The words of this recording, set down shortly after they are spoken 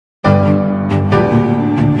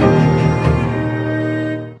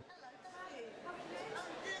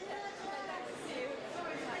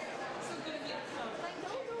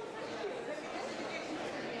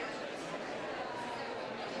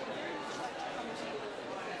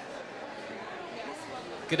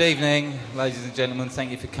Good evening, ladies and gentlemen.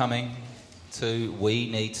 Thank you for coming to We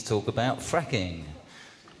Need to Talk About Fracking.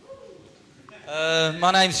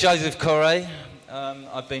 My name's Joseph Correa.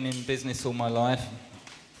 I've been in business all my life,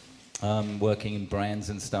 working in brands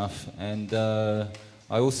and stuff, and I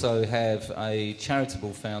also have a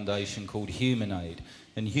charitable foundation called Human Aid.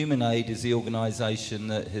 And Human Aid is the organisation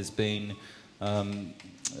that has been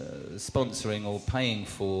sponsoring or paying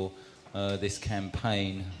for this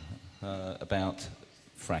campaign about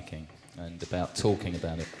fracking and about talking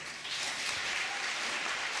about it.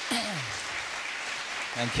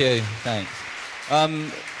 Thank you, thanks.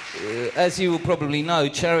 As you will probably know,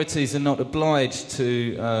 charities are not obliged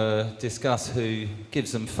to discuss who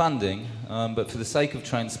gives them funding, but for the sake of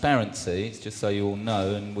transparency, just so you all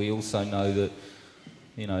know, and we also know that,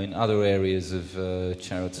 you know, in other areas of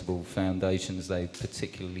charitable foundations, they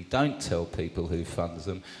particularly don't tell people who funds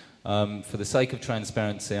them. For the sake of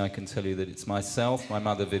transparency, I can tell you that it's myself, my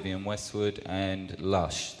mother Vivian Westwood, and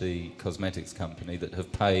Lush, the cosmetics company, that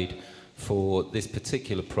have paid for this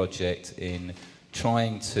particular project in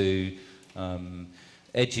trying to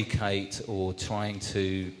educate or trying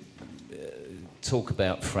to talk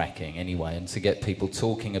about fracking anyway, and to get people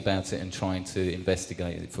talking about it and trying to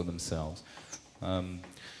investigate it for themselves.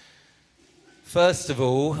 First of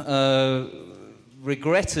all,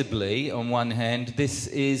 regrettably, on one hand, this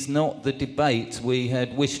is not the debate we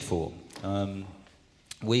had wished for.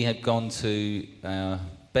 We had gone to our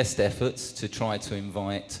best efforts to try to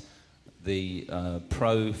invite the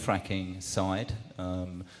pro-fracking side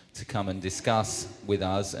to come and discuss with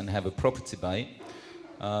us and have a proper debate.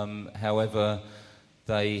 However,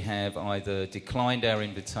 they have either declined our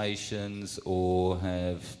invitations or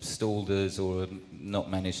have stalled us or have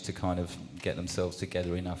not managed to kind of get themselves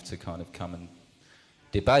together enough to kind of come and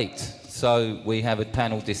debate. So we have a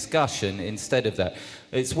panel discussion instead of that.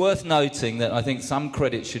 It's worth noting that I think some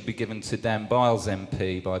credit should be given to Dan Biles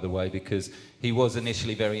MP, by the way, because he was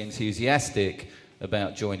initially very enthusiastic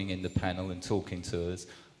about joining in the panel and talking to us,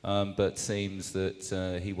 but seems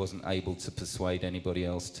that he wasn't able to persuade anybody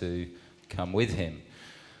else to come with him.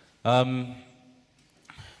 What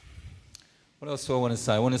else do I want to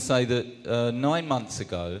say? I want to say that 9 months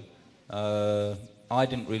ago, I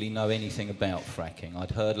didn't really know anything about fracking.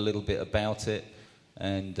 I'd heard a little bit about it,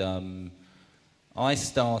 and I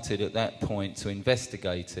started at that point to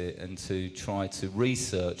investigate it and to try to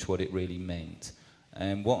research what it really meant.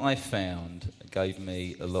 And what I found gave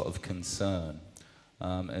me a lot of concern.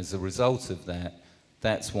 As a result of that,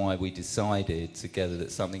 that's why we decided together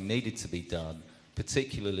that something needed to be done,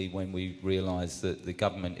 particularly when we realised that the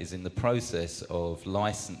government is in the process of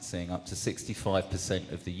licensing up to 65%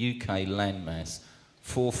 of the UK landmass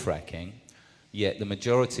for fracking, yet the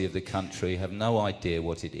majority of the country have no idea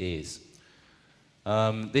what it is.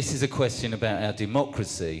 This is a question about our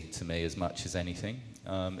democracy, to me, as much as anything.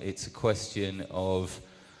 It's a question of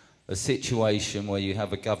a situation where you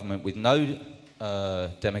have a government with no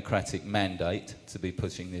democratic mandate to be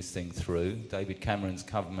pushing this thing through. David Cameron's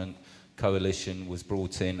government coalition was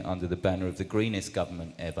brought in under the banner of the greenest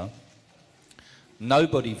government ever.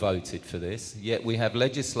 Nobody voted for this, yet we have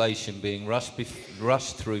legislation being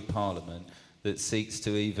rushed through Parliament that seeks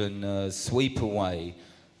to even sweep away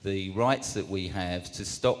the rights that we have to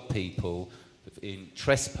stop people in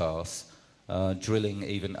trespass drilling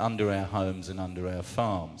even under our homes and under our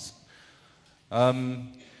farms.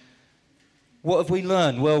 What have we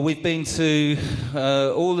learned? Well, we've been to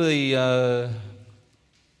all the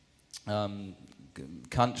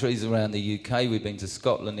countries around the UK. We've been to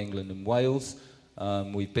Scotland, England and Wales.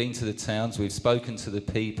 We've been to the towns, we've spoken to the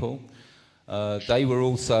people. They were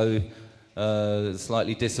also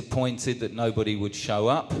slightly disappointed that nobody would show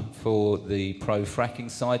up for the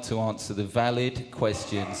pro-fracking side to answer the valid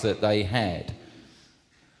questions that they had.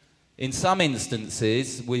 In some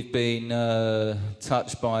instances, we've been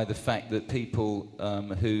touched by the fact that people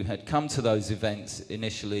who had come to those events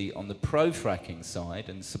initially on the pro-fracking side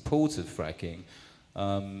and support of fracking,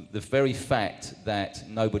 the very fact that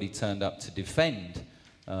nobody turned up to defend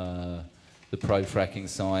the pro-fracking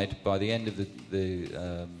side, by the end of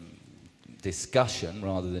the discussion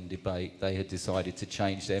rather than debate, they had decided to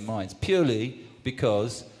change their minds purely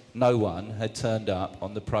because no one had turned up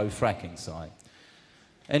on the pro-fracking side.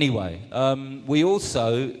 Anyway, we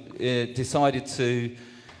also decided to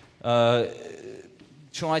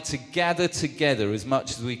try to gather together as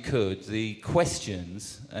much as we could the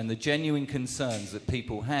questions and the genuine concerns that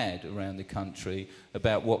people had around the country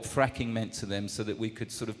about what fracking meant to them, so that we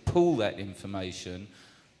could sort of pool that information,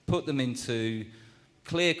 put them into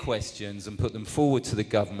clear questions and put them forward to the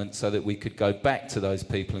government so that we could go back to those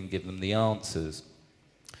people and give them the answers.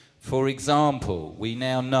 For example, we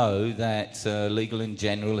now know that Legal and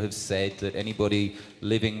General have said that anybody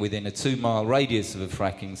living within a 2-mile radius of a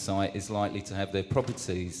fracking site is likely to have their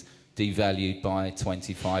properties devalued by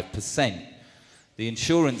 25%. The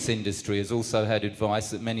insurance industry has also had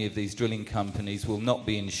advice that many of these drilling companies will not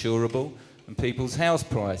be insurable, and people's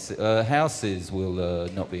houses will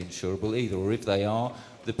not be insurable either, or if they are,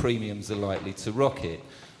 the premiums are likely to rocket.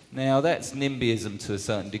 Now, that's NIMBYism to a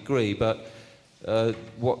certain degree, but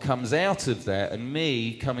what comes out of that, and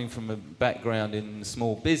me coming from a background in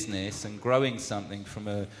small business and growing something from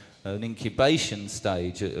an incubation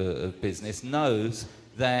stage of business, knows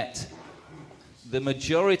that the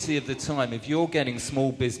majority of the time, if you're getting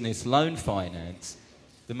small business loan finance,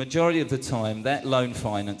 the majority of the time that loan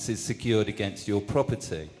finance is secured against your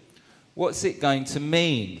property. What's it going to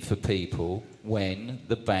mean for people when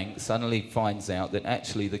the bank suddenly finds out that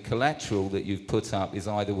actually the collateral that you've put up is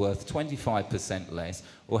either worth 25% less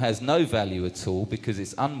or has no value at all because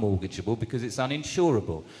it's unmortgageable, because it's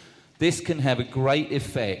uninsurable? This can have a great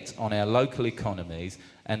effect on our local economies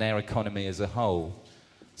and our economy as a whole.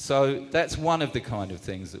 So that's one of the kind of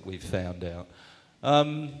things that we've found out.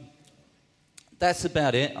 That's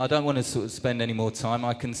about it. I don't want to sort of spend any more time.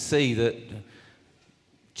 I can see that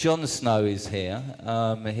Jon Snow is here.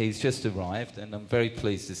 He's just arrived, and I'm very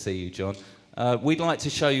pleased to see you, John. We'd like to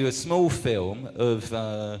show you a small film of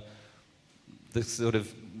the sort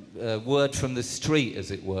of word from the street, as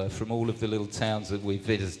it were, from all of the little towns that we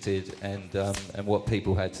visited and what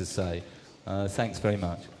people had to say. Thanks very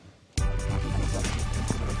much.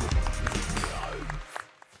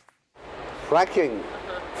 Fracking.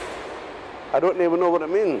 I don't even know what it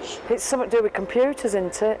means. It's something to do with computers,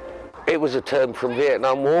 isn't it? It was a term from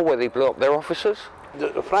Vietnam War where they blew up their officers. The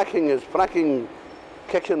fracking is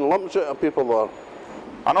kicking lumps out of people there.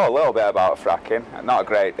 I know a little bit about fracking, not a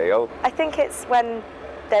great deal. I think it's when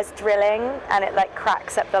there's drilling and it like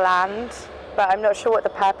cracks up the land, but I'm not sure what the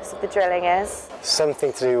purpose of the drilling is.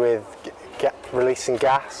 Something to do with releasing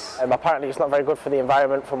gas. Apparently it's not very good for the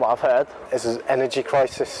environment from what I've heard. There's an energy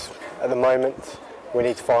crisis at the moment. We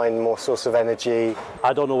need to find more source of energy.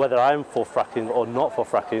 I don't know whether I'm for fracking or not for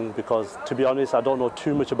fracking because, to be honest, I don't know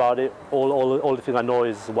too much about it. All the thing I know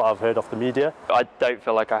is what I've heard off the media. I don't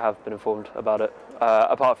feel like I have been informed about it,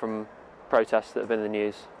 apart from protests that have been in the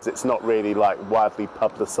news. It's not really like widely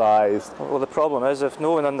publicised. Well, the problem is if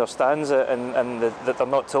no one understands it and that they're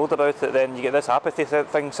not told about it, then you get this apathy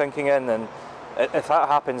thing sinking in, and if that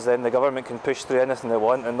happens, then the government can push through anything they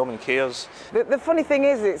want and no one cares. The funny thing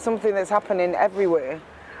is, it's something that's happening everywhere,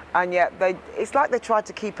 and yet it's like they try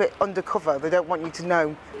to keep it undercover. They don't want you to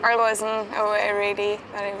know. I wasn't aware really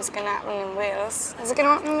that it was going to happen in Wales. Is it going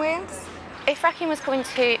to happen in Wales? If fracking was coming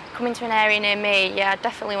to an area near me, yeah, I'd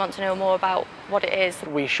definitely want to know more about what it is.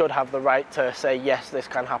 We should have the right to say, yes, this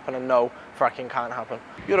can happen, and no, fracking can't happen.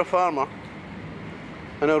 You're a farmer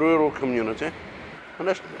in a rural community, and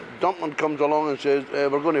this dumpling comes along and says,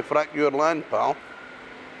 we're going to frack your land, pal.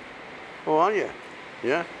 Oh, are you?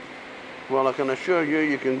 Yeah? Well, I can assure you,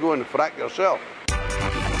 you can go and frack yourself.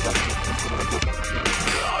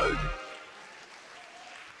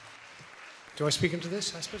 Do I speak into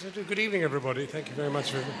this? I suppose I do. Good evening, everybody. Thank you very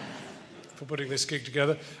much for putting this gig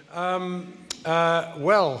together. I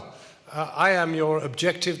am your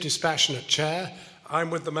objective, dispassionate chair.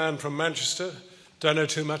 I'm with the man from Manchester. Don't know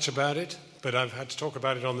too much about it, but I've had to talk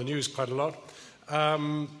about it on the news quite a lot.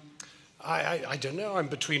 I don't know. I'm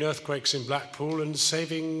between earthquakes in Blackpool and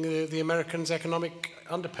saving the Americans' economic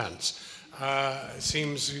underpants. It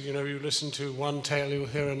seems, you know, you listen to one tale, you'll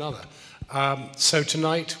hear another. So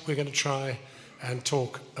tonight we're going to try and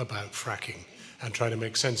talk about fracking and try to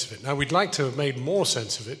make sense of it. Now, we'd like to have made more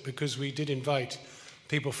sense of it because we did invite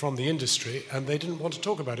people from the industry and they didn't want to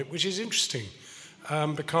talk about it, which is interesting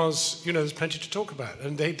because, you know, there's plenty to talk about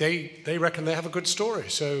and they reckon they have a good story,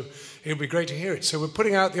 so it would be great to hear it. So we're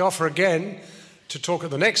putting out the offer again to talk at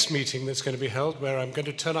the next meeting that's going to be held, where I'm going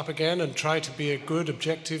to turn up again and try to be a good,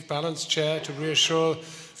 objective, balanced chair to reassure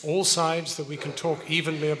all sides that we can talk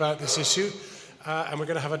evenly about this issue. And we're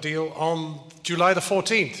going to have a deal on July the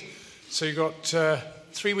 14th. So you've got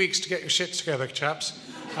 3 weeks to get your shit together, chaps.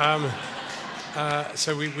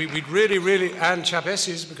 So we'd really, and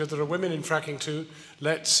chapesses, because there are women in fracking too,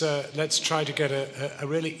 let's try to get a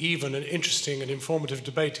really even and interesting and informative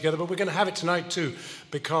debate together. But we're going to have it tonight too,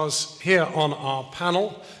 because here on our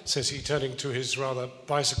panel, says he, turning to his rather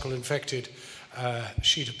bicycle-infected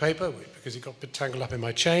sheet of paper, because it got a bit tangled up in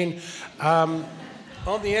my chain. On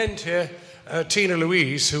the end here,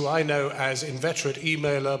 Tina-Louise, who I know as inveterate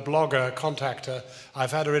emailer, blogger, contactor.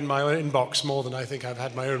 I've had her in my own inbox more than I think I've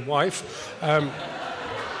had my own wife.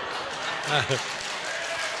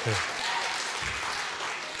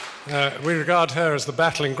 We regard her as the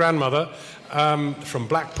battling grandmother from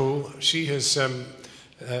Blackpool. She has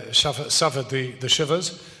suffered the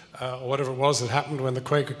shivers, or whatever it was that happened when the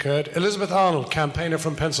quake occurred. Elizabeth Arnold, campaigner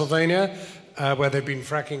from Pennsylvania, where they've been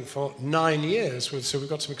fracking for 9 years, so we've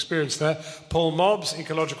got some experience there. Paul Mobbs,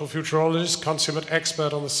 ecological futurologist, consummate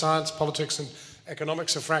expert on the science, politics and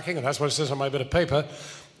economics of fracking, and that's what it says on my bit of paper.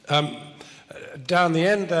 Down the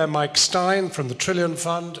end there, Mike Stein from the Triliion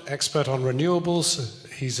Fund, expert on renewables.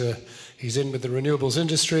 He's in with the renewables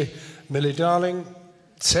industry. Millie Darling,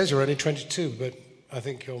 says you're only 22, but I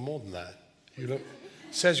think you're more than that. You look,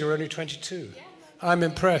 says you're only 22. I'm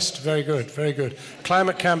impressed. Very good, very good.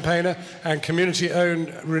 Climate campaigner and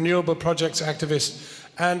community-owned renewable projects activist.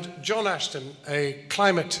 And John Ashton, a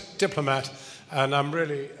climate diplomat. And I'm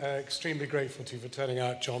really extremely grateful to you for turning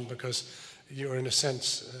out, John, because you're in a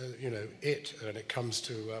sense, it when it comes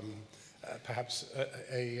to perhaps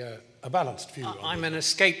a balanced view. I'm an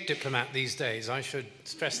escape diplomat these days. I should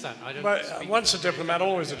stress that. I don't but once a diplomat,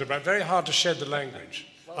 always a diplomat. Very hard to shed the language,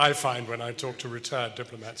 I find, when I talk to retired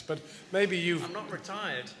diplomats. But maybe you've... I'm not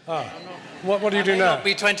retired. Ah. What do you do now? I may not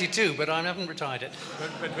be 22, but I haven't retired it.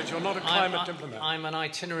 But you're not a climate diplomat. I'm an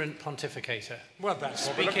itinerant pontificator. Well, that's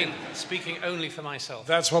what we're looking for. Speaking only for myself.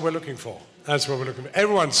 That's what we're looking for. That's what we're looking for.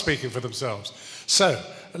 Everyone's speaking for themselves. So,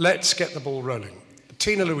 let's get the ball rolling.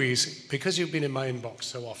 Tina-Louise, because you've been in my inbox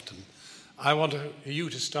so often, I want you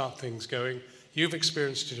to start things going. You've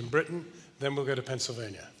experienced it in Britain, then we'll go to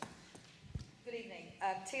Pennsylvania. Good evening.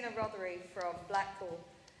 Tina Rothery from Blackpool.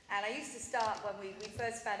 And I used to start when we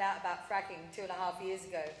first found out about fracking 2.5 years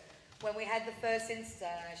ago, when we had the first instance,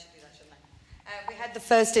 I should do that, shouldn't I? We had the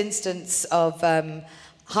first instance of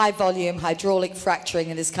high-volume hydraulic fracturing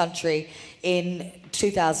in this country in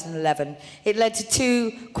 2011. It led to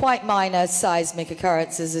 2 quite minor seismic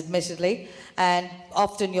occurrences, admittedly, and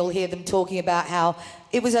often you'll hear them talking about how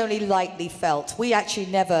it was only lightly felt. We actually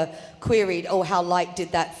never queried, oh, how light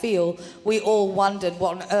did that feel? We all wondered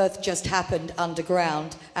what on earth just happened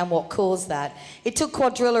underground and what caused that. It took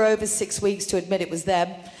Cuadrilla over 6 weeks to admit it was them,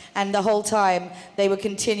 and the whole time they were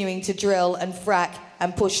continuing to drill and frack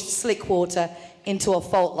and push slick water into a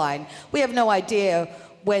fault line. We have no idea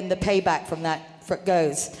when the payback from that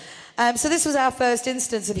goes. So this was our first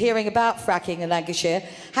instance of hearing about fracking in Lancashire.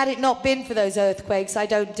 Had it not been for those earthquakes, I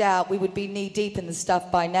don't doubt we would be knee-deep in the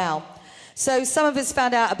stuff by now. So some of us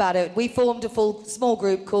found out about it. We formed a small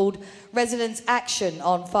group called Residents Action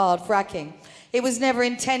on Fired Fracking. It was never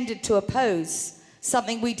intended to oppose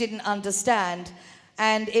something we didn't understand,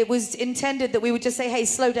 and it was intended that we would just say, hey,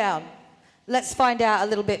 slow down. Let's find out a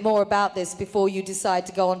little bit more about this before you decide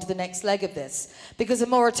to go on to the next leg of this. Because a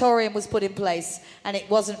moratorium was put in place and it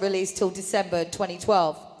wasn't released till December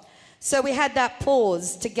 2012. So we had that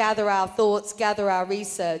pause to gather our thoughts, gather our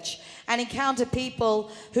research, and encounter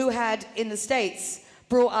people who had, in the States,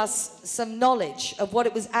 brought us some knowledge of what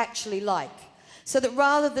it was actually like. So that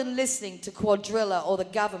rather than listening to Cuadrilla or the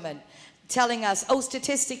government telling us, oh,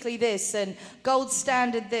 statistically this and gold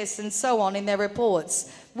standard this and so on in their reports,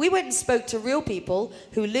 we went and spoke to real people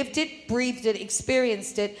who lived it, breathed it,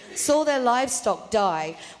 experienced it, saw their livestock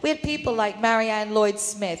die. We had people like Marianne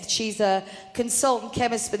Lloyd-Smith. She's a consultant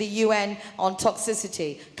chemist for the UN on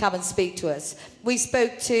toxicity, come and speak to us. We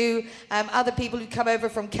spoke to other people who'd come over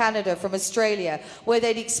from Canada, from Australia, where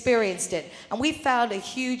they'd experienced it. And we found a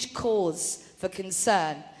huge cause for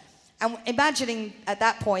concern. And imagining at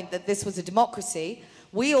that point that this was a democracy,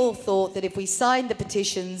 we all thought that if we signed the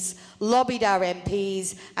petitions, lobbied our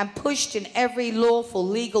MPs, and pushed in every lawful,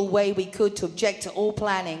 legal way we could to object to all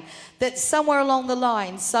planning, that somewhere along the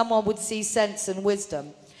line, someone would see sense and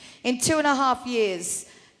wisdom. In 2.5 years,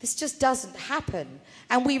 this just doesn't happen.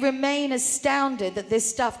 And we remain astounded that this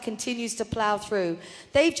stuff continues to plow through.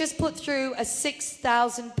 They've just put through a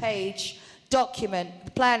 6,000-page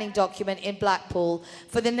planning document in Blackpool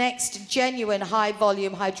for the next genuine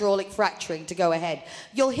high-volume hydraulic fracturing to go ahead.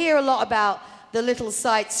 You'll hear a lot about the little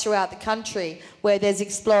sites throughout the country where there's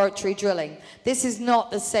exploratory drilling. This is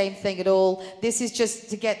not the same thing at all. This is just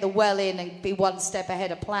to get the well in and be one step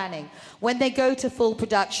ahead of planning. When they go to full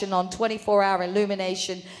production on 24-hour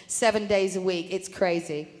illumination, 7 days a week, it's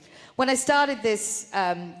crazy. When I started this,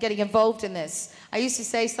 getting involved in this, I used to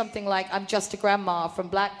say something like, I'm just a grandma from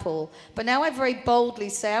Blackpool. But now I very boldly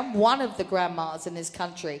say I'm one of the grandmas in this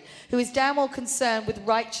country who is damn well concerned with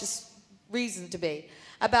righteous reason to be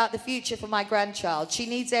about the future for my grandchild. She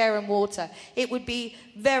needs air and water. It would be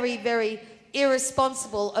very, very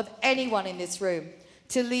irresponsible of anyone in this room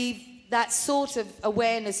to leave that sort of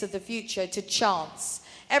awareness of the future to chance.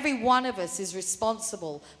 Every one of us is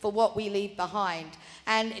responsible for what we leave behind.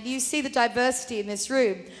 And you see the diversity in this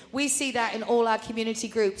room. We see that in all our community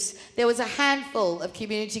groups. There was a handful of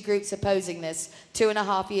community groups opposing this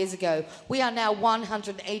 2.5 years ago. We are now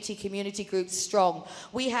 180 community groups strong.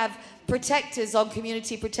 We have protectors on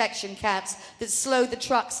community protection camps that slow the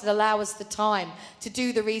trucks that allow us the time to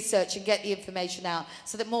do the research and get the information out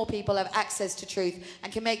so that more people have access to truth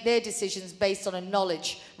and can make their decisions based on a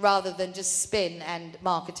knowledge rather than just spin and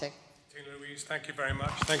marketing. Tina-Louise, thank you very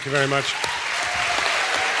much. Thank you very much.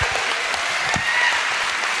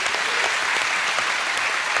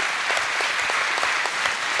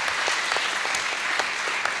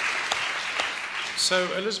 So,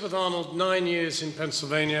 Elizabeth Arnold, 9 years in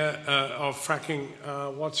Pennsylvania of fracking.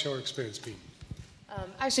 What's your experience been?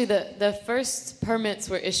 Actually, the first permits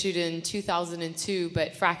were issued in 2002,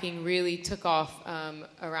 but fracking really took off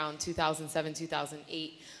around 2007,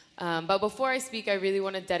 2008. But before I speak, I really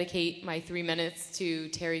want to dedicate my 3 minutes to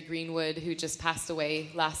Terry Greenwood, who just passed away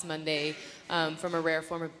last Monday from a rare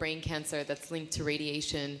form of brain cancer that's linked to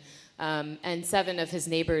radiation. And 7 of his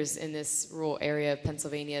neighbors in this rural area of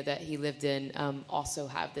Pennsylvania that he lived in also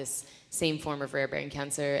have this same form of rare brain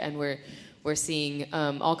cancer, and we're seeing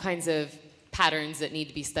all kinds of patterns that need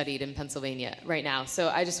to be studied in Pennsylvania right now. So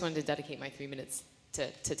I just wanted to dedicate my 3 minutes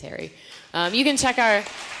to Terry. You can check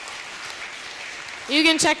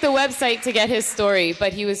the website to get his story,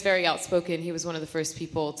 but he was very outspoken. He was one of the first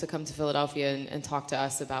people to come to Philadelphia and talk to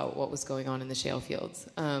us about what was going on in the shale fields.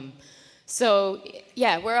 So,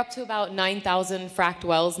 yeah, we're up to about 9,000 fracked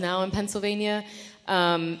wells now in Pennsylvania.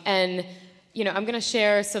 And, you know, I'm going to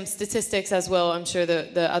share some statistics as well, I'm sure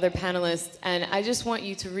the other panelists. And I just want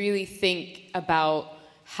you to really think about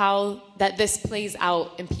how that this plays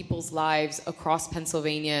out in people's lives across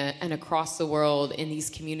Pennsylvania and across the world in these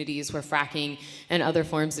communities where fracking and other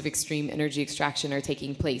forms of extreme energy extraction are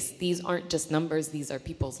taking place. These aren't just numbers, these are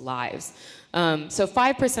people's lives. So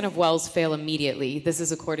 5% of wells fail immediately. This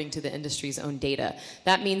is according to the industry's own data.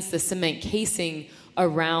 That means the cement casing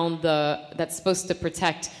around that's supposed to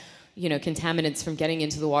protect, you know, contaminants from getting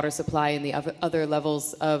into the water supply and the other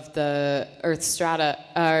levels of the Earth's strata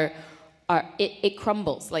it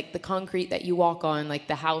crumbles. Like the concrete that you walk on, like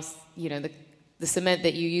the house, you know, the cement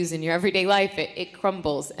that you use in your everyday life, it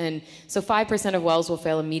crumbles. And so 5% of wells will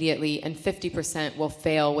fail immediately and 50% will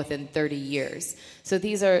fail within 30 years. So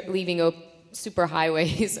these are leaving super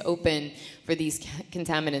highways open for these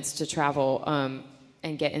contaminants to travel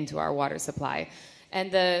and get into our water supply. And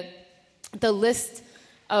the list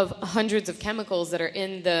of hundreds of chemicals that are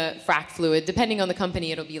in the frac fluid, depending on the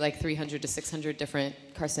company, it'll be like 300 to 600 different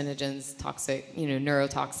carcinogens, toxic, you know,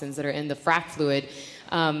 neurotoxins that are in the frac fluid.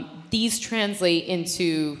 These translate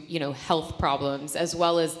into, you know, health problems, as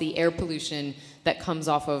well as the air pollution that comes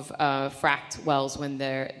off of fracked wells when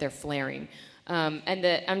they're flaring.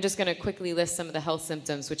 I'm just going to quickly list some of the health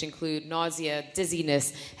symptoms, which include nausea,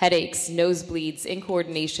 dizziness, headaches, nosebleeds,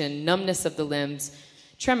 incoordination, numbness of the limbs,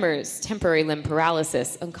 tremors, temporary limb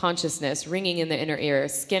paralysis, unconsciousness, ringing in the inner ear,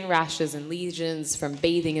 skin rashes and lesions from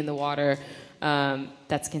bathing in the water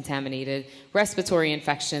that's contaminated, respiratory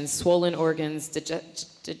infections, swollen organs,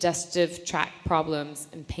 digestive tract problems,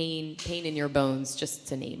 and pain in your bones, just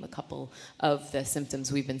to name a couple of the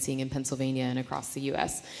symptoms we've been seeing in Pennsylvania and across the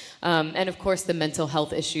US. And of course, the mental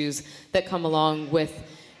health issues that come along with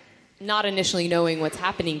not initially knowing what's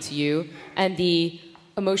happening to you, and the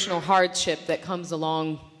emotional hardship that comes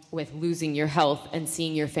along with losing your health and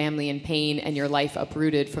seeing your family in pain and your life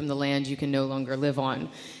uprooted from the land you can no longer live on.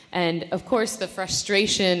 And of course, the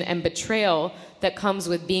frustration and betrayal that comes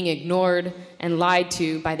with being ignored and lied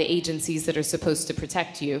to by the agencies that are supposed to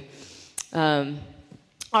protect you.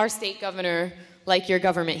 Our state governor, like your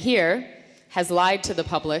government here, has lied to the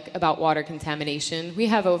public about water contamination. We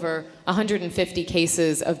have over 150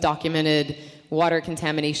 cases of documented water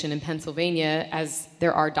contamination in Pennsylvania, as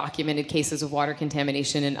there are documented cases of water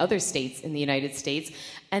contamination in other states in the United States.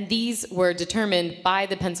 And these were determined by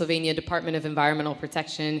the Pennsylvania Department of Environmental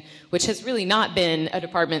Protection, which has really not been a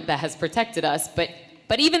department that has protected us, but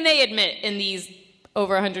even they admit in these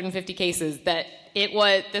over 150 cases that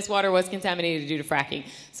this water was contaminated due to fracking.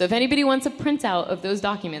 So if anybody wants a printout of those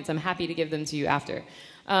documents, I'm happy to give them to you after.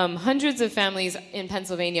 Hundreds of families in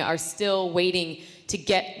Pennsylvania are still waiting to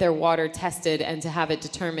get their water tested and to have it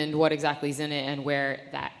determined what exactly is in it and where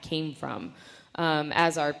that came from,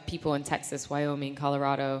 as are people in Texas, Wyoming,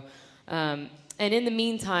 Colorado. And in the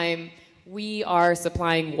meantime, we are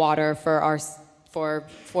supplying water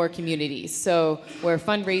for communities. So we're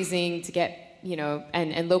fundraising to get, you know,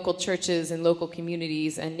 and local churches and local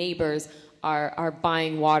communities and neighbors are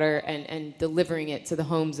buying water and delivering it to the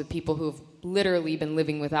homes of people who've literally been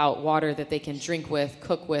living without water that they can drink with,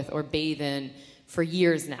 cook with, or bathe in for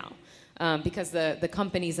years now, because the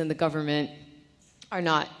companies and the government are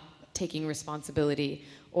not taking responsibility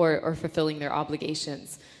or fulfilling their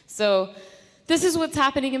obligations. So this is what's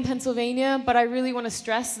happening in Pennsylvania, but I really want to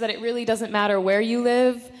stress that it really doesn't matter where you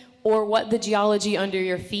live or what the geology under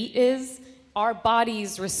your feet is. Our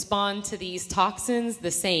bodies respond to these toxins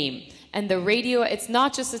the same. And it's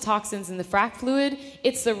not just the toxins in the frac fluid,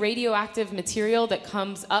 it's the radioactive material that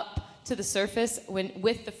comes up to the surface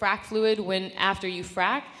with the frac fluid after you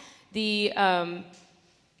frac. The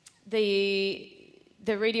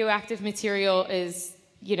radioactive material is,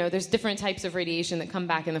 there's different types of radiation that come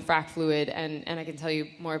back in the frac fluid, and I can tell you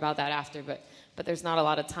more about that after, but there's not a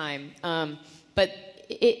lot of time. But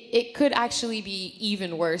it could actually be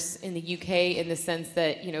even worse in the UK in the sense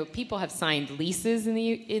that, people have signed leases in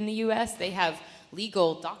the US. They have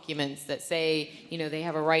legal documents that say, they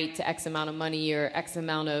have a right to X amount of money or X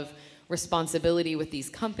amount of responsibility with these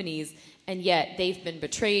companies, and yet they've been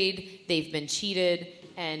betrayed, they've been cheated,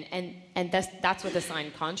 and that's with a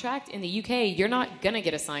signed contract. In the UK, you're not going to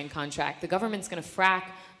get a signed contract. The government's going to frack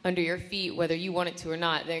under your feet whether you want it to or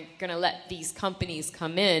not. They're going to let these companies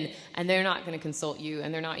come in, and they're not going to consult you,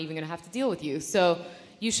 and they're not even going to have to deal with you. So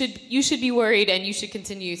you should be worried, and you should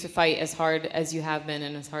continue to fight as hard as you have been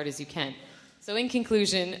and as hard as you can. So in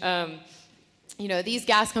conclusion, these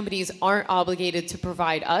gas companies aren't obligated to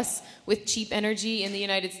provide us with cheap energy in the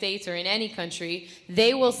United States or in any country.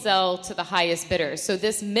 They will sell to the highest bidder. So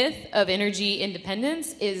this myth of energy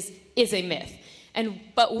independence is a myth.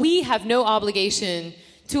 But we have no obligation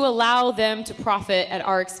to allow them to profit at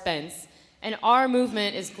our expense. And our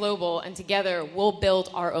movement is global, and together we'll build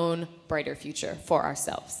our own brighter future for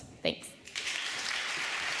ourselves. Thanks.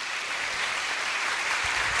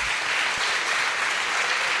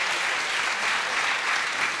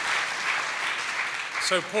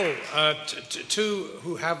 So, Paul, two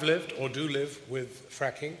who have lived or do live with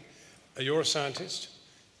fracking, you're a scientist.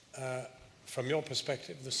 From your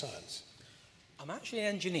perspective, the science. I'm actually an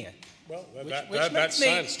engineer. Well, that's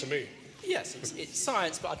science to me. Yes, it's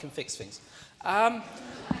science, but I can fix things. I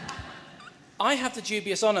have the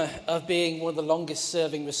dubious honour of being one of the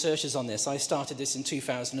longest-serving researchers on this. I started this in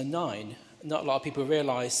 2009. Not a lot of people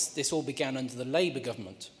realise this all began under the Labour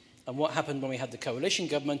government. And what happened when we had the coalition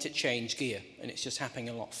government, it changed gear, and it's just happening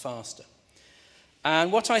a lot faster.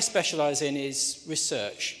 And what I specialise in is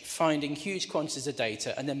research, finding huge quantities of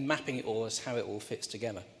data, and then mapping it all as how it all fits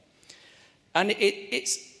together. And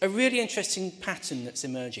it's a really interesting pattern that's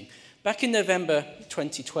emerging. Back in November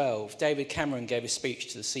 2012, David Cameron gave a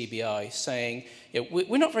speech to the CBI saying,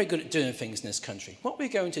 we're not very good at doing things in this country. What we're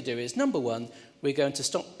going to do is, number one, we're going to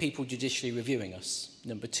stop people judicially reviewing us.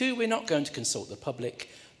 Number two, we're not going to consult the public.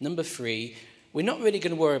 Number three, we're not really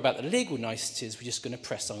going to worry about the legal niceties. We're just going to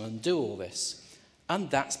press on and do all this. And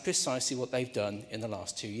that's precisely what they've done in the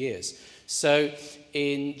last 2 years. So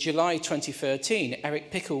in July 2013,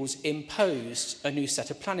 Eric Pickles imposed a new set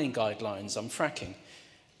of planning guidelines on fracking.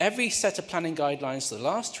 Every set of planning guidelines for the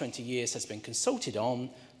last 20 years has been consulted on.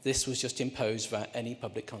 This was just imposed without any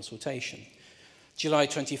public consultation. July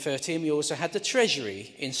 2013, we also had the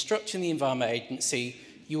Treasury instructing the Environment Agency,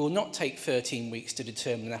 you will not take 13 weeks to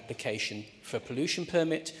determine an application for a pollution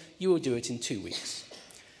permit, you will do it in 2 weeks.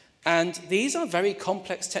 And these are very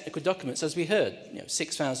complex technical documents, as we heard,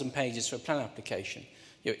 6,000 pages for a plan application.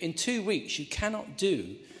 In 2 weeks, you cannot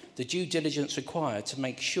do the due diligence required to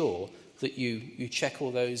make sure that you check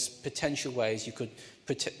all those potential ways you could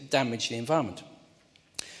damage the environment.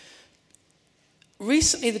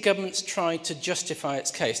 Recently, the government's tried to justify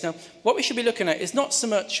its case. Now, what we should be looking at is not so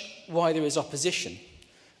much why there is opposition,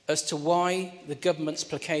 as to why the government's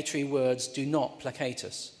placatory words do not placate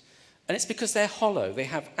us. And it's because they're hollow. They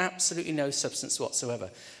have absolutely no substance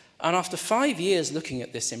whatsoever. And after 5 years looking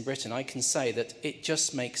at this in Britain, I can say that it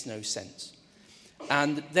just makes no sense.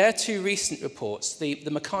 And their two recent reports, the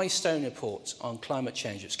Mackay-Stone report on climate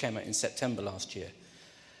change, which came out in September last year,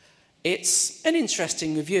 it's an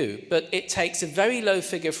interesting review, but it takes a very low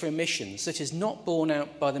figure for emissions that is not borne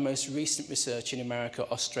out by the most recent research in America,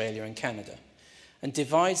 Australia, and Canada, and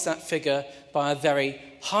divides that figure by a very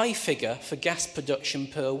high figure for gas production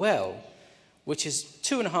per well, which is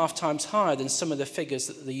 2.5 times higher than some of the figures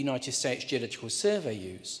that the United States Geological Survey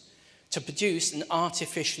use, to produce an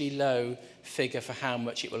artificially low figure for how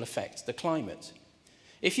much it will affect the climate.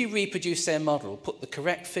 If you reproduce their model, put the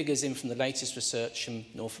correct figures in from the latest research from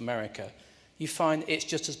North America, you find it's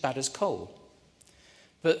just as bad as coal.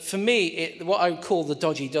 But for me, what I would call the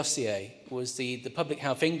dodgy dossier was the Public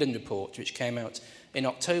Health England report, which came out in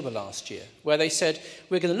October last year, where they said,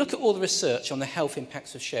 we're going to look at all the research on the health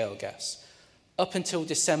impacts of shale gas. up until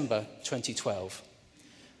December 2012.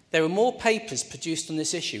 There were more papers produced on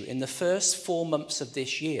this issue in the first 4 months of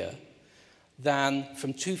this year than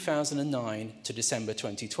from 2009 to December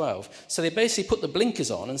 2012. So they basically put the blinkers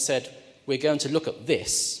on and said, we're going to look at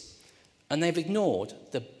this, and they've ignored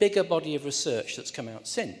the bigger body of research that's come out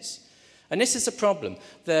since. And this is the problem.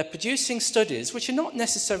 They're producing studies which are not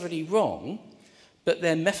necessarily wrong, but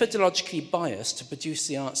they're methodologically biased to produce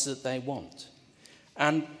the answer that they want.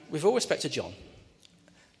 And with all respect to John,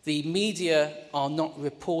 the media are not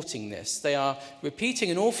reporting this. They are repeating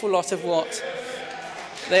an awful lot of what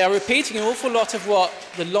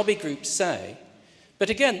the lobby groups say. But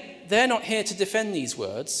again, they're not here to defend these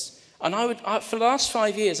words. And for the last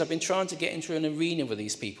 5 years, I've been trying to get into an arena with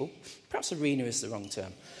these people. Perhaps arena is the wrong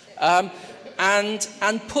term.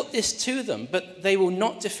 And put this to them. But they will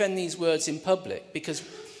not defend these words in public because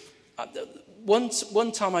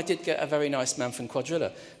one time I did get a very nice man from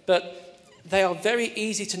Cuadrilla. But they are very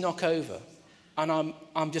easy to knock over. And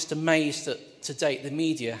I'm just amazed that to date the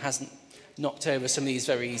media hasn't knocked over some of these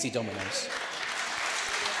very easy dominoes.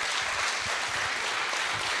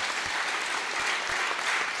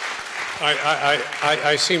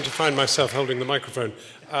 I seem to find myself holding the microphone.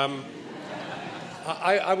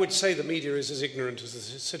 I would say the media is as ignorant as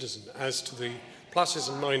the citizen as to the pluses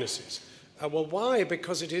and minuses. Well, why?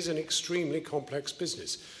 Because it is an extremely complex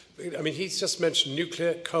business. I mean, he's just mentioned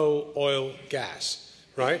nuclear, coal, oil, gas,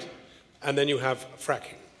 right? And then you have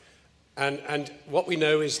fracking. And what we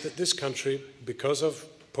know is that this country, because of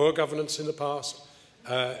poor governance in the past,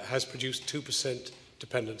 has produced 2%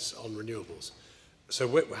 dependence on renewables.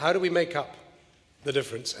 So how do we make up the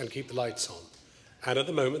difference and keep the lights on? And at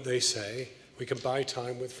the moment they say we can buy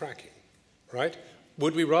time with fracking, right?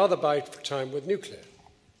 Would we rather buy time with nuclear?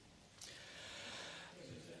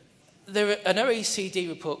 An OECD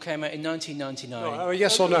report came out in 1999.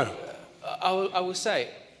 Yes or no? I will say,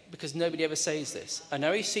 because nobody ever says this, an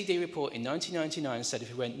OECD report in 1999 said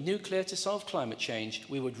if we went nuclear to solve climate change,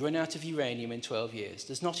 we would run out of uranium in 12 years.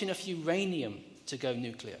 There's not enough uranium to go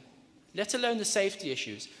nuclear, let alone the safety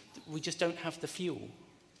issues. We just don't have the fuel.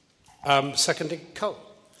 Seconding coal.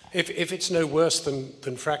 If it's no worse than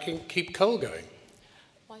fracking, keep coal going.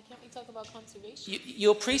 Why can't we talk about conservation?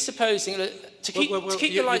 You're presupposing that to keep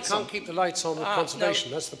the lights on. You can't keep the lights on with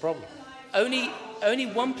conservation. No. That's the problem. Only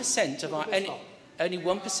 1% of our only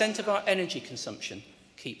 1% of our energy consumption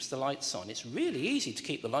keeps the lights on. It's really easy to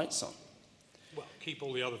keep the lights on. Well, keep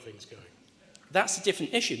all the other things going. That's a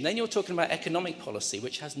different issue. And then you're talking about economic policy,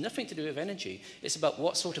 which has nothing to do with energy. It's about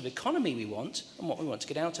what sort of economy we want and what we want to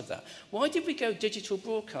get out of that. Why did we go digital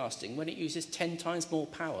broadcasting when it uses 10 times more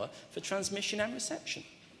power for transmission and reception,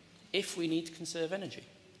 if we need to conserve energy?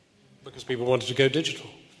 Because people wanted to go digital.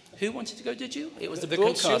 Who wanted to go digital? It was the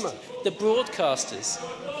consumer. The broadcasters.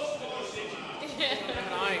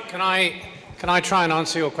 Can I try and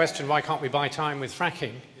answer your question, why can't we buy time with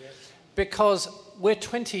fracking? Yes. Because we're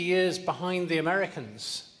 20 years behind the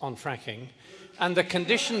Americans on fracking, and the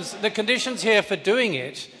conditions here for doing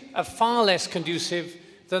it are far less conducive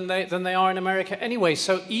than they are in America anyway.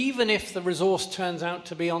 So even if the resource turns out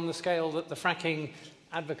to be on the scale that the fracking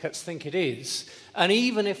advocates think it is, and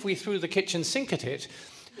even if we threw the kitchen sink at it,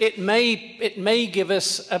 it may give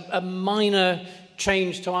us a minor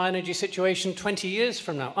change to our energy situation 20 years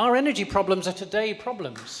from now. Our energy problems are today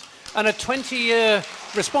problems. And a 20-year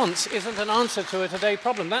response isn't an answer to a today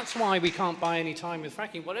problem. That's why we can't buy any time with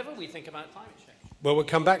fracking, whatever we think about climate change. Well, we'll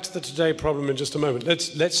come back to the today problem in just a moment.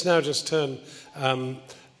 Let's now just turn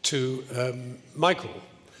to Michael.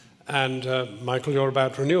 And Michael, you're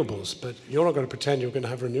about renewables, but you're not going to pretend you're going to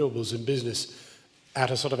have renewables in business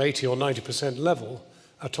at a sort of 80 or 90% level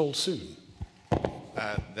at all soon.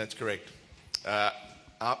 That's correct.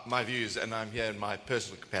 My views, and I'm here in my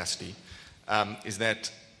personal capacity, is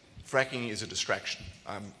that fracking is a distraction.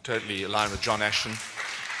 I'm totally aligned with John Ashton.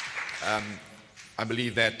 I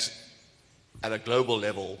believe that at a global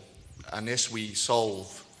level, unless we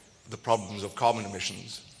solve the problems of carbon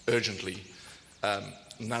emissions urgently,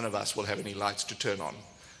 none of us will have any lights to turn on.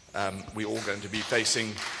 We're all going to be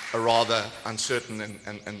facing a rather uncertain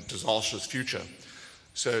and disastrous future.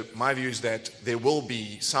 So my view is that there will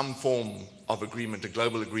be some form of agreement, a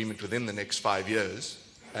global agreement within the next 5 years.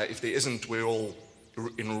 If there isn't, we're all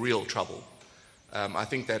in real trouble. I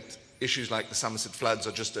think that issues like the Somerset floods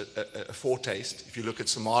are just a foretaste. If you look at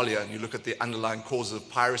Somalia and you look at the underlying causes of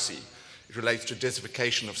piracy, it relates to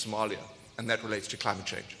desertification of Somalia, and that relates to climate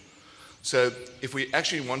change. So if we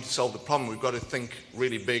actually want to solve the problem, we've got to think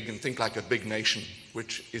really big and think like a big nation,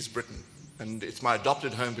 which is Britain. And it's my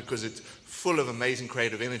adopted home because it's full of amazing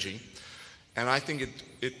creative energy. And I think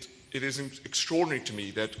it is extraordinary to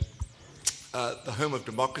me that the home of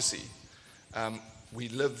democracy. We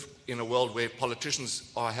live in a world where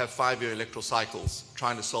politicians have 5-year electoral cycles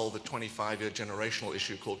trying to solve a 25-year generational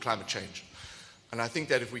issue called climate change. And I think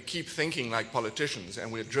that if we keep thinking like politicians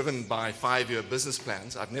and we're driven by 5-year business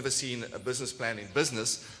plans, I've never seen a business plan in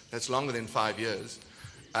business that's longer than 5 years,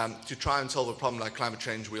 to try and solve a problem like climate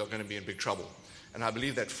change, we are going to be in big trouble. And I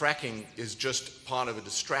believe that fracking is just part of a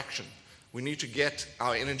distraction. We need to get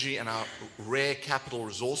our energy and our rare capital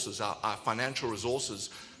resources, our financial resources,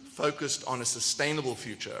 focused on a sustainable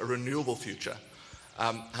future, a renewable future,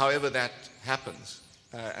 however that happens.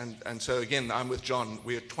 And so again, I'm with John.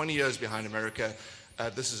 We are 20 years behind America.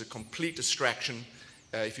 This is a complete distraction.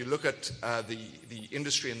 If you look at the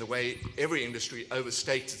industry and the way every industry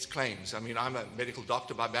overstates its claims. I mean, I'm a medical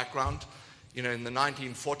doctor by background. You know, in the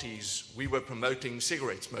 1940s, we were promoting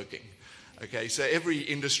cigarette smoking. Okay, so every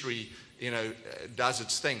industry, you know, does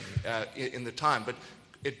its thing in the time. But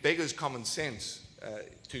it beggars common sense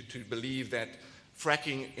to believe that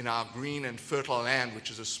fracking in our green and fertile land,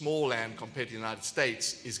 which is a small land compared to the United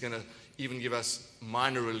States, is going to even give us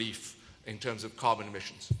minor relief in terms of carbon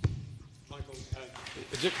emissions. Michael,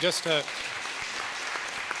 just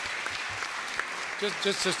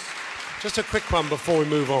a quick one before we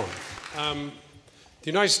move on. The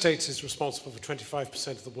United States is responsible for 25%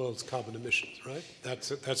 of the world's carbon emissions, right?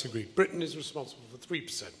 That's agreed. Britain is responsible for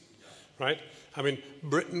 3%, right? I mean,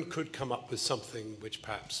 Britain could come up with something which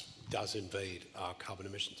perhaps does invade our carbon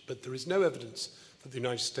emissions, but there is no evidence that the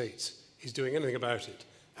United States is doing anything about it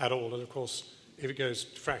at all. And of course, if it goes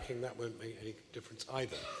to fracking, that won't make any difference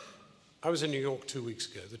either. I was in New York 2 weeks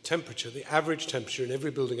ago. The temperature, the average temperature in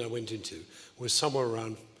every building I went into was somewhere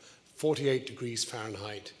around 48 degrees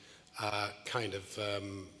Fahrenheit, kind of,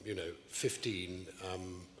 15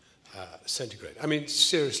 centigrade. I mean,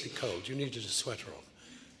 seriously cold. You needed a sweater on.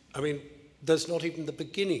 I mean, there's not even the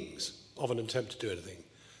beginnings of an attempt to do anything.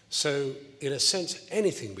 So, in a sense,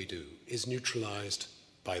 anything we do is neutralized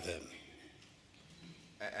by them.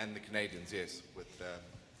 And the Canadians, yes, with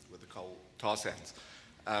the coal tar sands.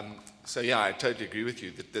 So, yeah, I totally agree with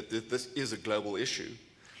you that this is a global issue.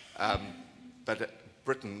 But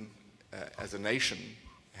Britain, as a nation,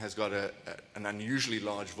 has got an unusually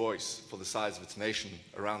large voice for the size of its nation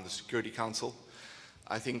around the Security Council.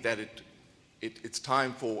 I think that it's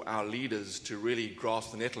time for our leaders to really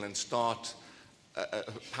grasp the nettle and start a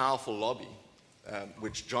powerful lobby,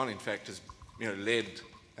 which John, in fact, has led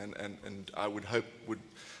and I would hope would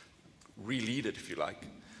re-lead it, if you like.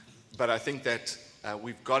 But I think that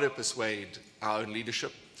we've got to persuade our own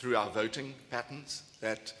leadership through our voting patterns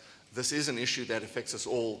that this is an issue that affects us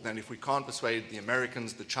all, and if we can't persuade the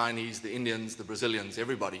Americans, the Chinese, the Indians, the Brazilians,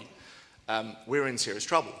 everybody, we're in serious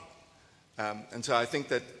trouble. And so I think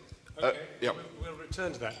that... Okay, yeah. We'll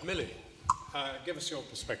return to that. Millie, give us your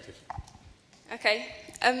perspective. Okay.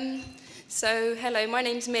 So, hello, my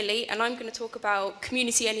name's Millie, and I'm going to talk about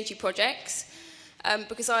community energy projects,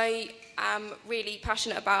 because I am really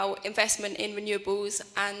passionate about investment in renewables,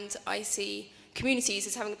 and I see communities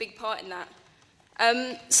as having a big part in that.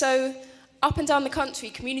 So, up and down the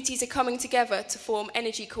country, communities are coming together to form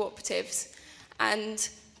energy cooperatives, and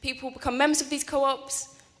people become members of these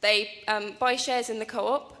co-ops, they buy shares in the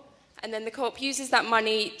co-op, and then the co-op uses that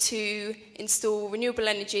money to install renewable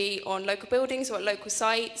energy on local buildings or at local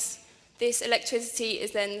sites. This electricity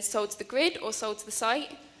is then sold to the grid or sold to the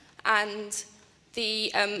site, and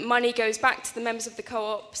the money goes back to the members of the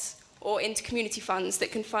co-ops or into community funds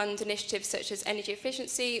that can fund initiatives such as energy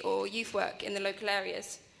efficiency or youth work in the local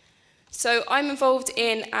areas. So I'm involved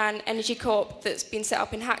in an energy co-op that's been set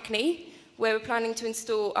up in Hackney, where we're planning to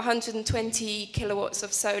install 120 kilowatts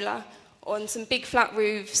of solar on some big flat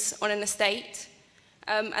roofs on an estate.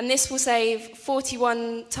 And this will save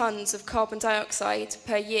 41 tonnes of carbon dioxide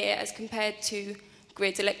per year as compared to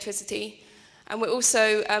grid electricity. And we're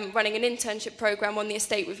also running an internship programme on the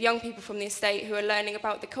estate with young people from the estate who are learning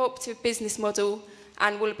about the cooperative business model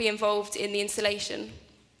and will be involved in the installation.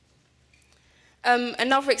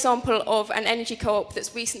 Another example of an energy co-op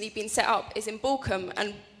that's recently been set up is in Balcombe,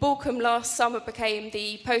 and Balcombe last summer became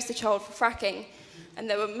the poster child for fracking, and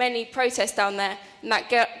there were many protests down there, and that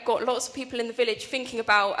got lots of people in the village thinking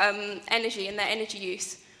about energy and their energy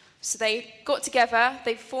use. So they got together,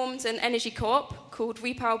 they formed an energy co-op called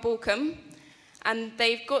Repower Balcombe, and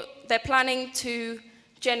they're planning to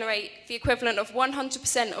generate the equivalent of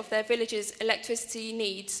 100% of their village's electricity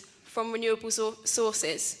needs from renewable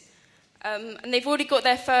sources. And they've already got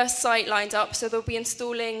their first site lined up, so they'll be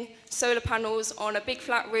installing solar panels on a big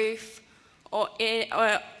flat roof or in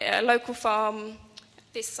a local farm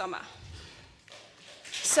this summer.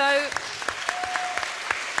 So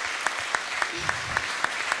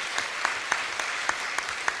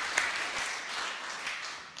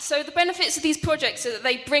So the benefits of these projects are that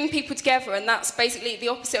they bring people together, and that's basically the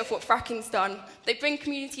opposite of what fracking's done. They bring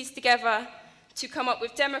communities together to come up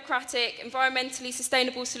with democratic, environmentally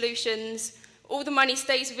sustainable solutions. All the money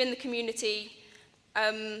stays within the community,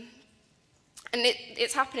 and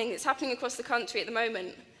it's happening across the country at the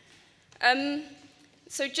moment.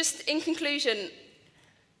 So just in conclusion,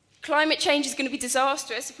 climate change is going to be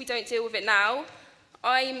disastrous if we don't deal with it now.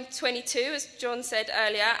 I'm 22, as John said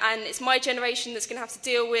earlier, and it's my generation that's going to have to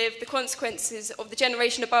deal with the consequences of the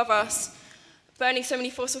generation above us, burning so many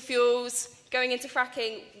fossil fuels, going into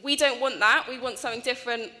fracking. We don't want that. We want something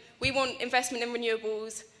different. We want investment in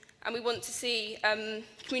renewables, and we want to see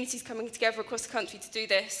communities coming together across the country to do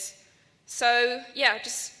this. So, yeah,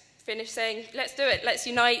 just finish saying, let's do it. Let's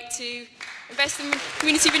unite to invest in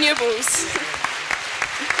community renewables.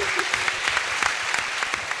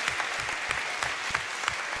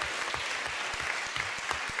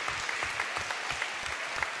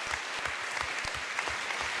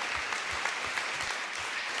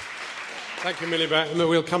 Thank you, Millie.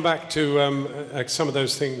 We'll come back to some of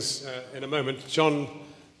those things in a moment. John,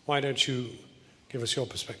 why don't you give us your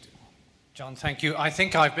perspective? John, thank you. I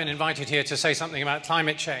think I've been invited here to say something about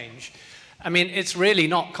climate change. I mean, it's really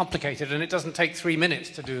not complicated, and it doesn't take 3 minutes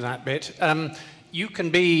to do that bit. You can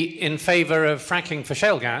be in favour of fracking for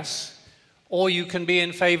shale gas, or you can be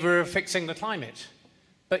in favour of fixing the climate.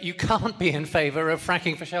 But you can't be in favour of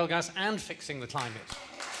fracking for shale gas and fixing the climate.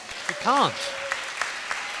 You can't.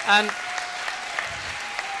 And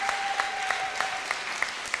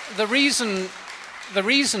the reason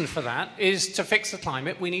for that is to fix the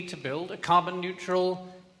climate, we need to build a carbon-neutral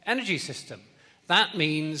energy system. That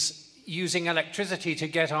means using electricity to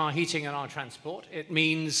get our heating and our transport. It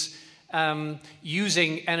means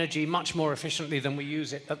using energy much more efficiently than we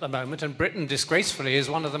use it at the moment. And Britain, disgracefully, is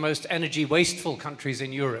one of the most energy-wasteful countries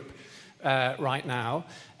in Europe right now.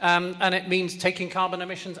 And it means taking carbon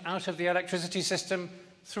emissions out of the electricity system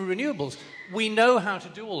through renewables. We know how to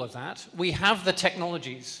do all of that. We have the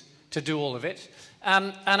technologies to do all of it.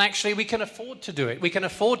 And actually, we can afford to do it. We can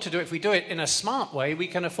afford to do it if we do it in a smart way. We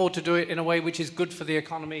can afford to do it in a way which is good for the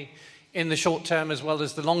economy in the short term as well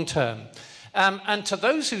as the long term. And to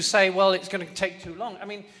those who say, well, it's going to take too long, I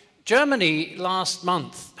mean, Germany last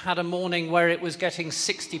month had a morning where it was getting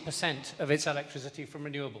 60% of its electricity from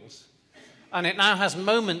renewables. And it now has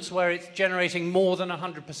moments where it's generating more than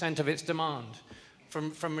 100% of its demand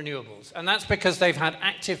from renewables. And that's because they've had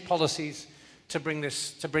active policies to bring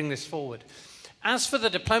this forward. As for the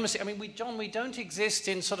diplomacy, I mean, John, we don't exist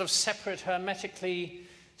in sort of separate, hermetically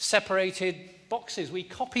separated boxes. We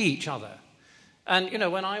copy each other. And, you know,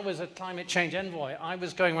 when I was a climate change envoy, I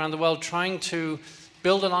was going around the world trying to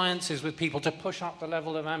build alliances with people to push up the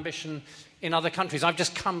level of ambition in other countries. I've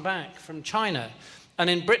just come back from China. And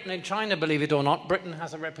in Britain and China, believe it or not, Britain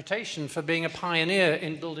has a reputation for being a pioneer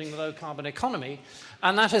in building the low-carbon economy.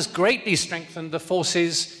 And that has greatly strengthened the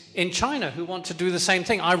forces in China who want to do the same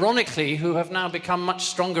thing, ironically, who have now become much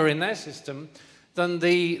stronger in their system than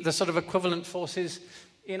the sort of equivalent forces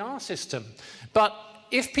in our system. But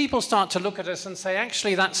if people start to look at us and say,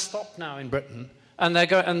 actually, that's stopped now in Britain,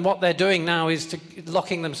 and what they're doing now is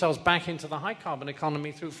locking themselves back into the high-carbon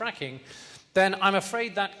economy through fracking, then I'm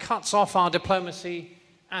afraid that cuts off our diplomacy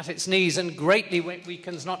at its knees and greatly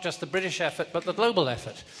weakens not just the British effort, but the global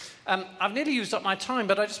effort. I've nearly used up my time,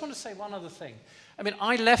 but I just want to say one other thing. I mean,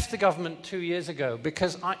 I left the government 2 years ago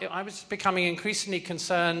because I was becoming increasingly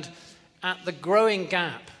concerned at the growing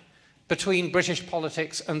gap between British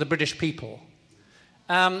politics and the British people,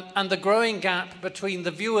 and the growing gap between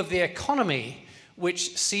the view of the economy,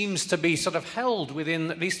 which seems to be sort of held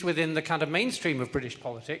within, at least within the kind of mainstream of British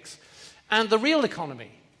politics, and the real economy,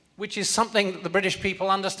 which is something that the British people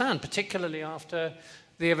understand, particularly after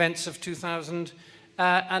the events of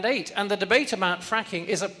 2008. And the debate about fracking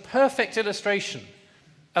is a perfect illustration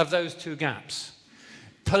of those two gaps.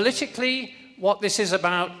 Politically, what this is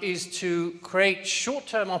about is to create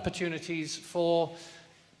short-term opportunities for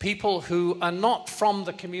people who are not from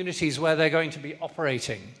the communities where they're going to be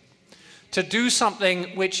operating, to do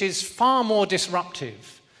something which is far more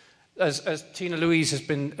disruptive, as Tina-Louise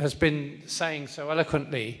has been saying so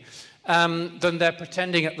eloquently, than they're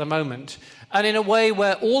pretending at the moment, and in a way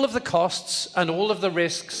where all of the costs and all of the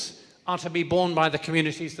risks are to be borne by the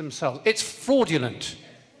communities themselves. It's fraudulent,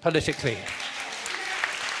 politically.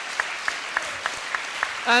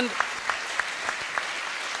 And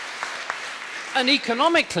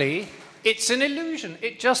economically, it's an illusion.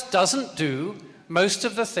 It just doesn't do most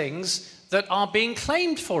of the things that are being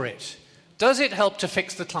claimed for it. Does it help to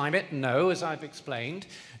fix the climate? No, as I've explained.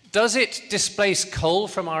 Does it displace coal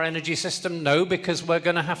from our energy system? No, because we're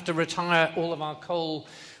going to have to retire all of our coal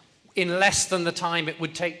in less than the time it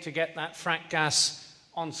would take to get that frack gas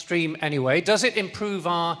on stream anyway? Does it improve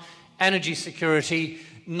our energy security?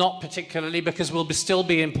 Not particularly, because we'll still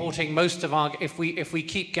be importing most of our, if we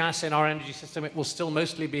keep gas in our energy system, it will still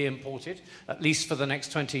mostly be imported, at least for the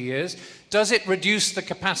next 20 years. Does it reduce the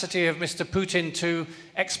capacity of Mr. Putin to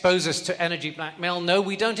expose us to energy blackmail? No,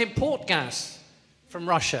 we don't import gas from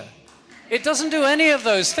Russia. It doesn't do any of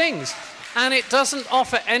those things. And it doesn't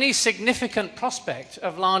offer any significant prospect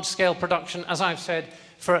of large-scale production, as I've said,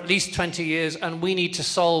 for at least 20 years, and we need to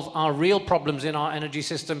solve our real problems in our energy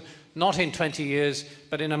system, not in 20 years,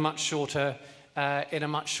 but in a much shorter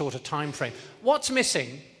time frame. What's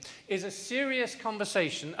missing is a serious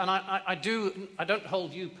conversation, and I don't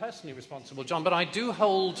hold you personally responsible, John, but I do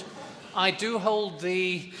hold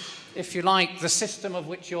the, if you like, the system of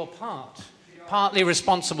which you're partly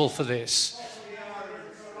responsible for this.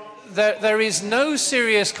 There is no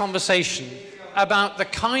serious conversation about the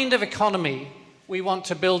kind of economy we want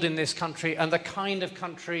to build in this country and the kind of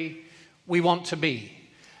country we want to be.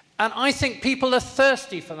 And I think people are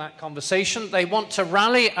thirsty for that conversation. They want to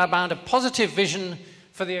rally about a positive vision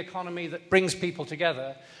for the economy that brings people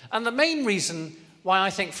together. And the main reason why I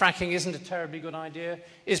think fracking isn't a terribly good idea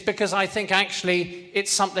is because I think actually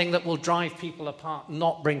it's something that will drive people apart,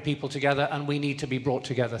 not bring people together, and we need to be brought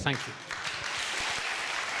together. Thank you.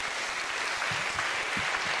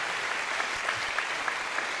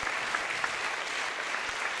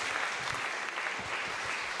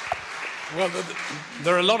 Well,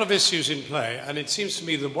 there are a lot of issues in play, and it seems to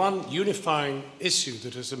me the one unifying issue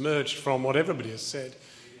that has emerged from what everybody has said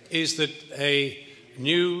is that a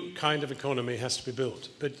new kind of economy has to be built.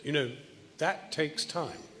 But, you know, that takes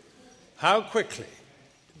time. How quickly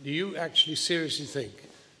do you actually seriously think,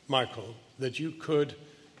 Michael, that you could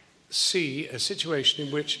see a situation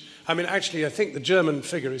in which, I mean, actually, I think the German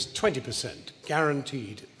figure is 20%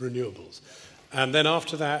 guaranteed renewables. And then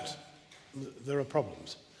after that, there are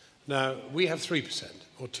problems. Now, we have 3%,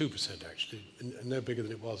 or 2% actually, no bigger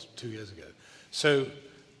than it was 2 years ago. So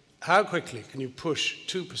how quickly can you push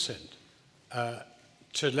 2%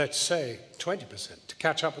 to, let's say, 20%, to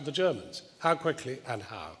catch up with the Germans? How quickly and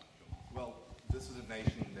how? Well, this is a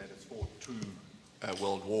nation that has fought 2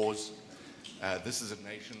 world wars. This is a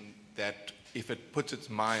nation that, if it puts its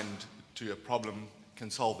mind to a problem,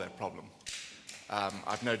 can solve that problem.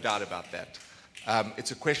 I've no doubt about that.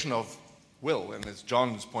 It's a question of will, and as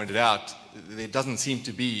John's pointed out, there doesn't seem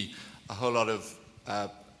to be a whole lot of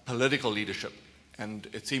political leadership, and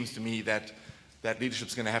it seems to me that that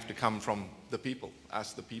leadership's going to have to come from the people,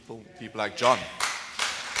 us the people like John.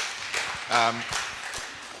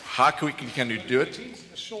 How quickly can you do it?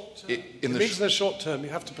 In the short term, you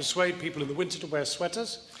have to persuade people in the winter to wear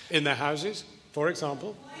sweaters in their houses, for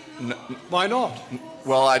example. No, why not?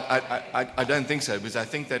 Well, I don't think so, because I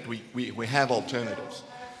think that we have alternatives.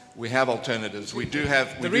 We have alternatives. We do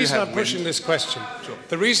have. The reason I'm pushing this question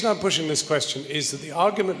is that the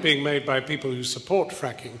argument being made by people who support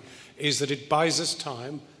fracking is that it buys us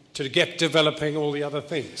time to get developing all the other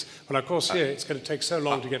things. Well, of course, here it's going to take so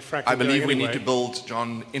long to get fracking. I believe we need to build,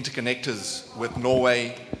 John, interconnectors with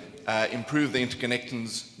Norway, improve the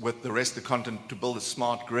interconnections with the rest of the continent to build a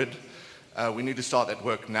smart grid. We need to start that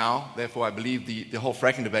work now. Therefore, I believe the whole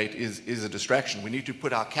fracking debate is a distraction. We need to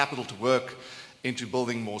put our capital to work into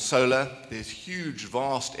building more solar. There's huge,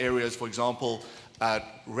 vast areas, for example,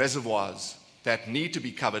 reservoirs that need to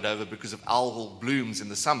be covered over because of algal blooms in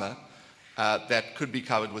the summer that could be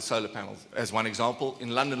covered with solar panels. As one example, in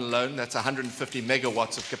London alone, that's 150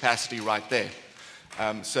 megawatts of capacity right there.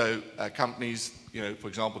 So companies, you know, for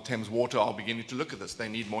example, Thames Water are beginning to look at this. They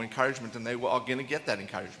need more encouragement, and they are going to get that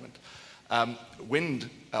encouragement. Wind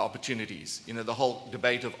opportunities, you know, the whole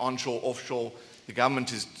debate of onshore, offshore. The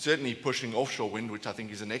government is certainly pushing offshore wind, which I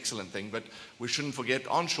think is an excellent thing, but we shouldn't forget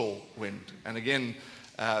onshore wind. And again,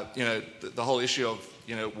 you know, the whole issue of,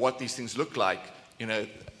 you know, what these things look like, you know,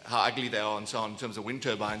 how ugly they are and so on in terms of wind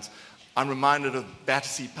turbines. I'm reminded of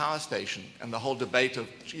Battersea Power Station and the whole debate of,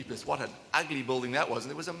 jeepers, what an ugly building that was. And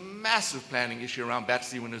there was a massive planning issue around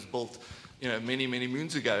Battersea when it was built, you know, many, many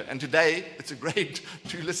moons ago. And today, it's a great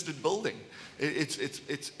two-listed building. It's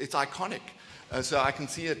iconic. So I can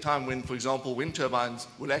see a time when, for example, wind turbines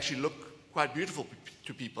will actually look quite beautiful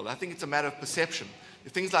to people. I think it's a matter of perception.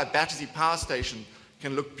 If things like Battersea Power Station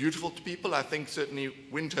can look beautiful to people, I think certainly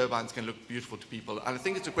wind turbines can look beautiful to people. And I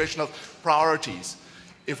think it's a question of priorities.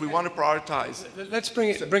 If we want to prioritize... Let's bring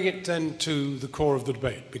it then to the core of the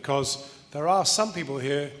debate, because there are some people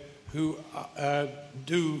here who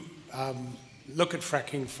do look at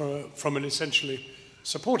fracking from an essentially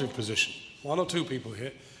supportive position. One or two people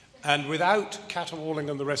here. And without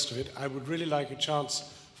caterwauling and the rest of it, I would really like a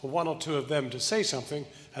chance for one or two of them to say something,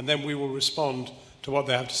 and then we will respond to what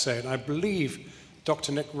they have to say. And I believe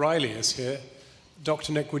Dr. Nick Riley is here.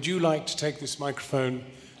 Dr. Nick, would you like to take this microphone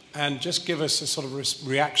and just give us a sort of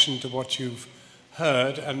reaction to what you've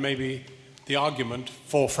heard and maybe the argument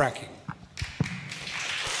for fracking?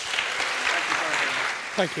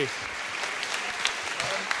 Thank you.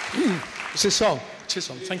 Is this on? It is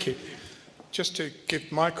on, thank you. Just to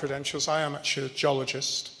give my credentials, I am actually a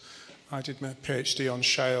geologist. I did my PhD on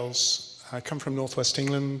shales. I come from northwest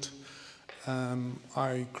England.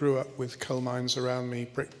 I grew up with coal mines around me,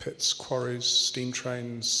 brick pits, quarries, steam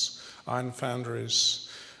trains, iron foundries,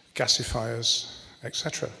 gasifiers,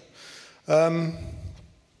 etc.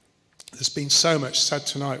 There's been so much said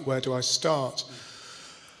tonight. Where do I start?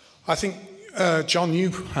 I think, John,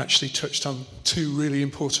 you actually touched on two really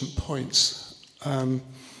important points. And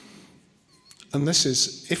this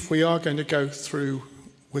is, if we are going to go through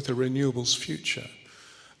with a renewables future,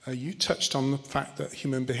 you touched on the fact that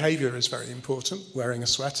human behaviour is very important, wearing a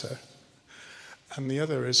sweater. And the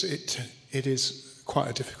other is it is quite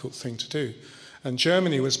a difficult thing to do. And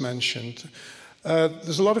Germany was mentioned.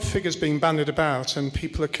 There's a lot of figures being bandied about, and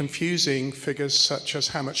people are confusing figures such as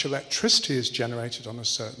how much electricity is generated on a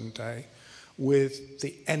certain day with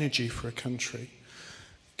the energy for a country.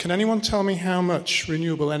 Can anyone tell me how much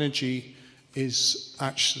renewable energy is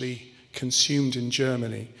actually consumed in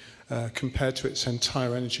Germany compared to its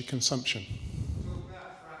entire energy consumption?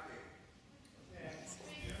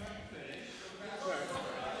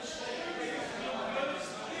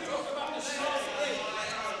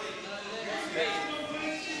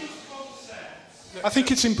 I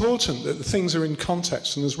think it's important that the things are in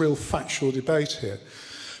context and there's real factual debate here.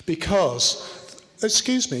 Because,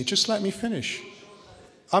 excuse me, just let me finish.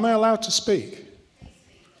 Am I allowed to speak?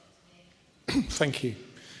 Thank you.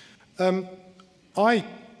 I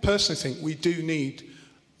personally think we do need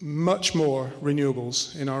much more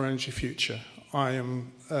renewables in our energy future. I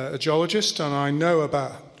am a geologist and I know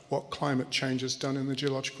about what climate change has done in the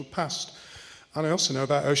geological past. And I also know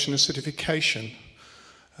about ocean acidification,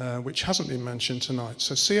 which hasn't been mentioned tonight.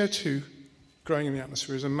 So CO2 growing in the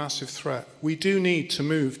atmosphere is a massive threat. We do need to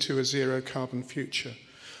move to a zero carbon future.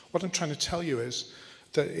 What I'm trying to tell you is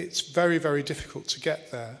that it's very, very difficult to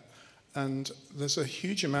get there. And there's a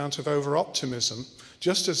huge amount of over-optimism,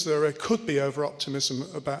 just as there could be over-optimism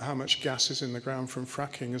about how much gas is in the ground from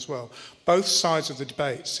fracking as well. Both sides of the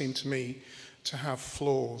debate seem to me to have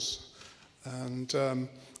flaws. And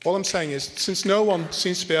all I'm saying is, since no one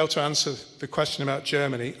seems to be able to answer the question about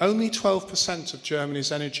Germany, only 12% of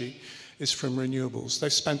Germany's energy is from renewables.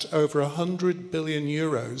 They've spent over 100 billion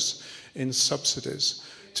euros in subsidies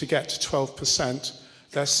to get to 12%.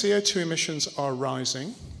 Their CO2 emissions are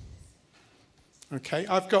rising. Okay,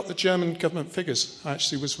 I've got the German government figures. I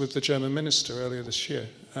actually was with the German minister earlier this year.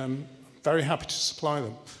 Very happy to supply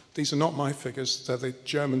them. These are not my figures, they're the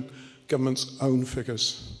German government's own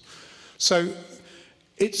figures. So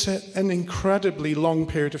it's an incredibly long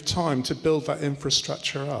period of time to build that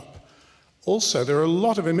infrastructure up. Also, there are a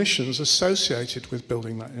lot of emissions associated with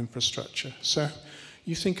building that infrastructure. So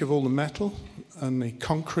you think of all the metal and the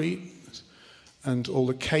concrete and all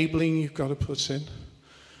the cabling you've got to put in.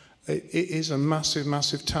 It is a massive,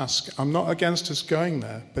 massive task. I'm not against us going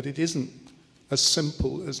there, but it isn't as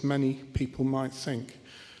simple as many people might think.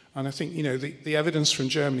 And I think, you know, the evidence from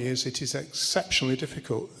Germany is it is exceptionally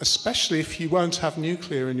difficult, especially if you won't have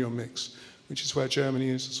nuclear in your mix, which is where Germany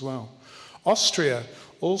is as well. Austria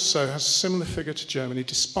also has a similar figure to Germany,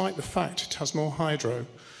 despite the fact it has more hydro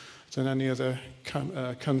than any other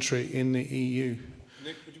country in the EU.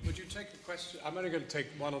 Nick, would you take the question? I'm only going to take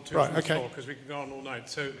one or two right, from the okay. floor because we can go on all night.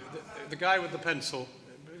 So the guy with the pencil,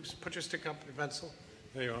 put your stick up with your pencil.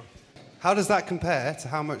 There you are. How does that compare to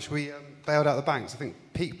how much we bailed out the banks? I think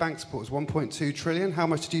peak bank support was 1.2 trillion. How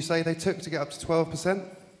much did you say they took to get up to 12%?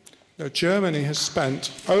 No, Germany has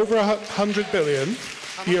spent over 100 billion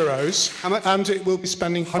euros, and it will be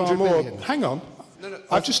spending far more. Billion. Hang on. No,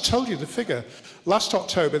 I've just told you the figure. Last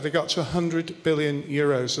October, they got to 100 billion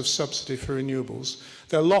euros of subsidy for renewables.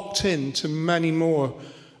 They're locked in to many more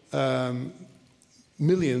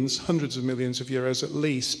millions, hundreds of millions of euros at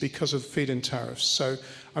least because of feed-in tariffs. So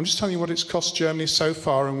I'm just telling you what it's cost Germany so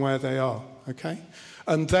far and where they are, okay?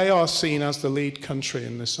 And they are seen as the lead country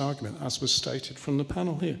in this argument, as was stated from the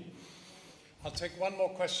panel here. I'll take one more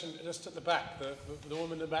question just at the back, the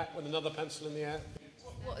woman in the back with another pencil in the air.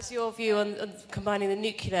 What's your view on combining the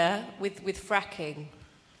nuclear with fracking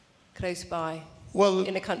close by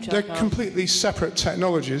in a country like ours? They're completely separate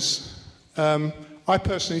technologies. I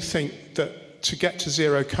personally think that to get to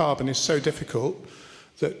zero carbon is so difficult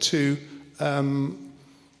that to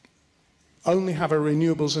only have a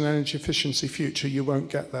renewables and energy efficiency future, you won't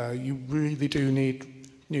get there. You really do need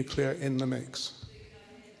nuclear in the mix.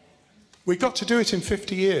 We've got to do it in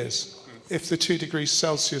 50 years if the 2 degrees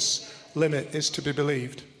Celsius limit is to be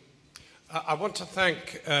believed. I want to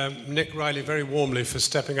thank Nick Riley very warmly for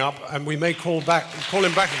stepping up, and we may call him back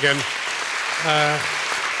again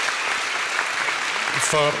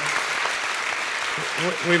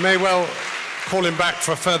we may well call him back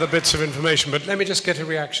for further bits of information, but let me just get a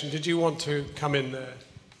reaction. Did you want to come in there?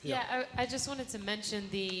 Yeah, I just wanted to mention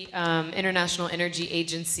the International Energy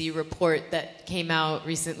Agency report that came out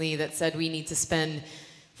recently that said we need to spend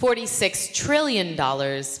 $46 trillion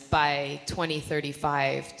by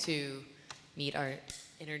 2035 to meet our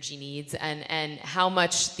energy needs, and how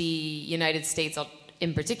much the United States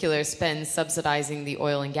in particular spends subsidizing the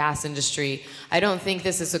oil and gas industry. I don't think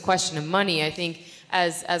this is a question of money. I think,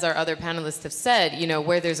 as our other panelists have said, you know,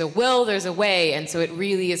 where there's a will, there's a way, and so it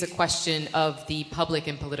really is a question of the public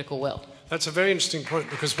and political will. That's a very interesting point,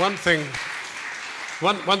 because one thing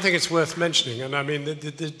it's worth mentioning, and I mean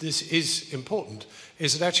this is important,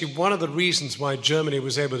 is that actually one of the reasons why Germany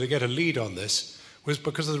was able to get a lead on this was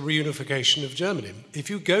because of the reunification of Germany. If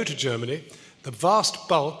you go to Germany, the vast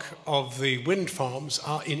bulk of the wind farms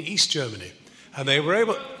are in East Germany, and they were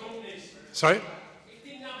able... Sorry?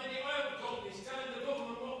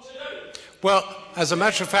 Well, as a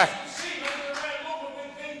matter of fact...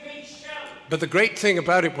 But the great thing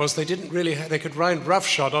about it was they didn't really... They could ride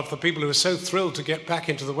roughshod off the people who were so thrilled to get back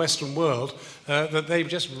into the Western world that they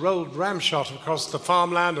just rolled ramshot across the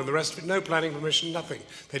farmland and the rest of it. No planning permission, nothing.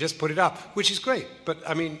 They just put it up, which is great. But,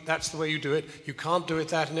 I mean, that's the way you do it. You can't do it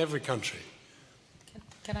that in every country.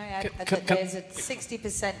 Can I add that there's a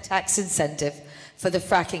 60% tax incentive for the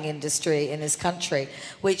fracking industry in this country,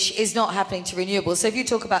 which is not happening to renewables. So if you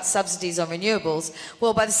talk about subsidies on renewables,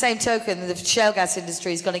 well, by the same token, the shale gas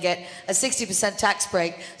industry is going to get a 60% tax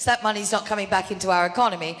break, so that money's not coming back into our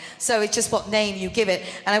economy. So it's just what name you give it.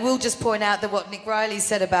 And I will just point out that what Nick Riley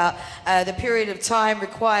said about the period of time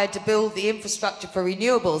required to build the infrastructure for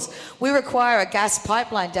renewables, we require a gas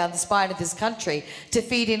pipeline down the spine of this country to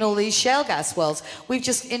feed in all these shale gas wells. We've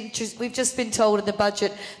just been told in the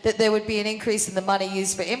budget that there would be an increase in the money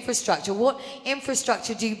used for infrastructure. What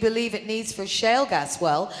infrastructure do you believe it needs for a shale gas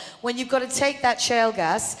well, when you've got to take that shale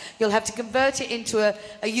gas, you'll have to convert it into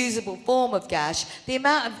a usable form of gas? The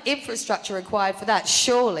amount of infrastructure required for that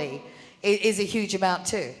surely is a huge amount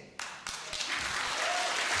too.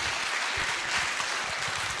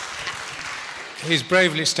 He's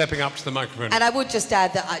bravely stepping up to the microphone. And I would just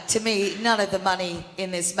add that, to me, none of the money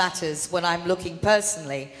in this matters when I'm looking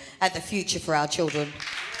personally at the future for our children.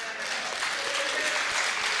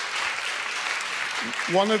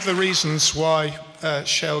 One of the reasons why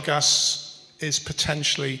shale gas is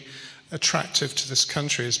potentially attractive to this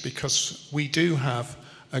country is because we do have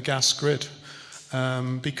a gas grid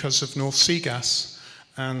because of North Sea gas,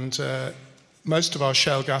 and most of our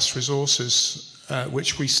shale gas resources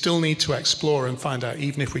which we still need to explore and find out,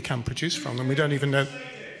 even if we can produce from them. We don't even know.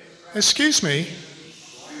 Excuse me?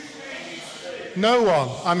 No one.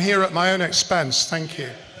 I'm here at my own expense. Thank you.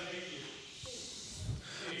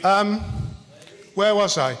 Where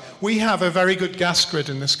was I? We have a very good gas grid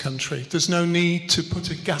in this country. There's no need to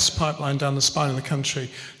put a gas pipeline down the spine of the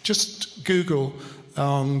country. Just Google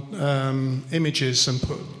images and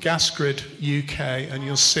put gas grid UK and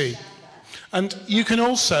you'll see. And you can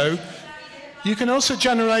also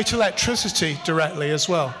generate electricity directly as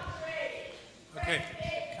well. Okay.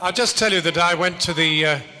 I'll just tell you that I went to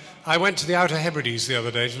the Outer Hebrides the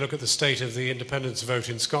other day to look at the state of the independence vote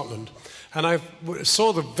in Scotland, and I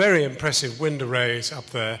saw the very impressive wind arrays up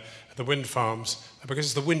there, the wind farms, because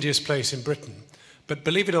it's the windiest place in Britain. But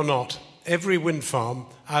believe it or not, every wind farm,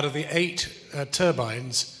 out of the 8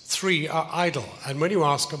 turbines, 3 are idle. And when you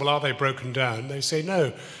ask, well, are they broken down? They say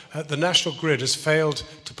no. The national grid has failed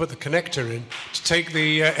to put the connector in to take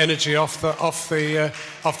the energy off the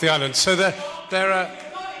island. So there are.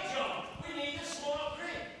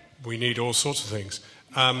 We need all sorts of things.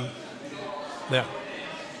 Now,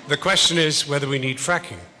 the question is whether we need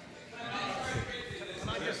fracking.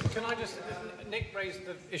 Can I just, Nick raised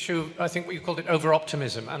the issue, I think what you called it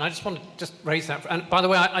over-optimism, and I just want to just raise that. And by the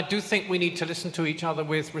way, I do think we need to listen to each other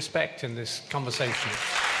with respect in this conversation.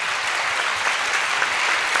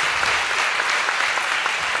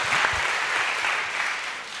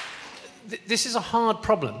 This is a hard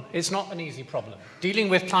problem. It's not an easy problem. Dealing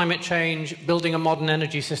with climate change, building a modern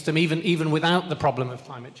energy system, even without the problem of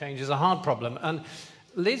climate change, is a hard problem. And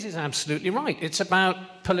Liz is absolutely right. It's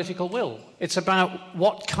about political will. It's about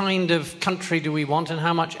what kind of country do we want and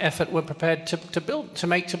how much effort we're prepared to build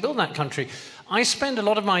that country. I spend a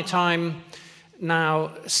lot of my time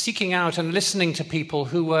now seeking out and listening to people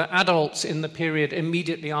who were adults in the period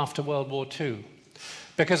immediately after World War II,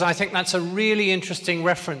 because I think that's a really interesting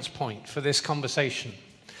reference point for this conversation.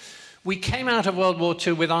 We came out of World War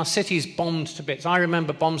II with our cities bombed to bits. I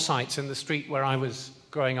remember bomb sites in the street where I was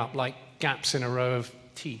growing up, like gaps in a row of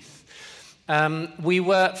teeth. We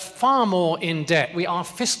were far more in debt. Our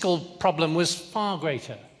fiscal problem was far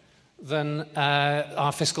greater than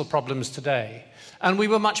our fiscal problems today. And we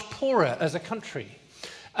were much poorer as a country.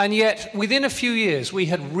 And yet, within a few years, we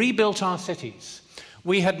had rebuilt our cities.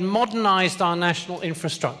 We had modernized our national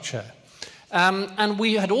infrastructure. And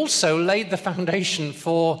we had also laid the foundation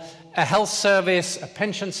for a health service, a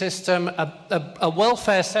pension system, a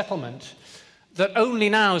welfare settlement that only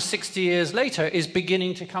now, 60 years later, is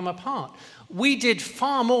beginning to come apart. We did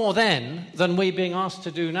far more then than we're being asked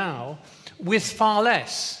to do now, with far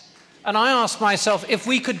less. And I ask myself, if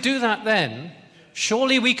we could do that then,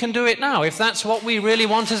 surely we can do it now, if that's what we really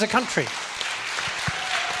want as a country.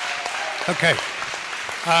 Okay.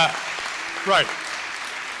 Right.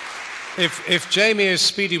 If Jamie is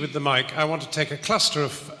speedy with the mic, I want to take a cluster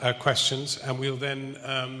of questions, and we'll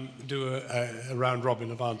then do a round robin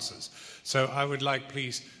of answers. So I would like,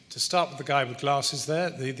 please, to start with the guy with glasses there,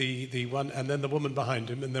 the one, and then the woman behind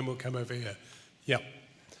him, and then we'll come over here. Yeah.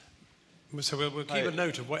 So we'll keep a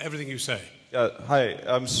note of everything you say. Hi,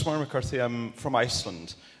 I'm Smar McCarthy. I'm from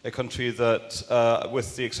Iceland, a country that,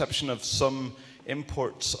 with the exception of some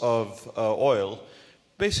imports of oil,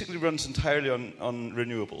 basically runs entirely on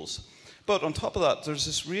renewables. But on top of that, there's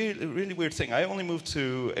this really weird thing. I only moved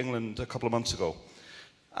to England a couple of months ago.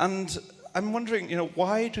 And I'm wondering,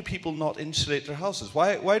 why do people not insulate their houses?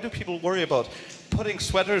 Why do people worry about putting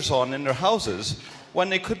sweaters on in their houses when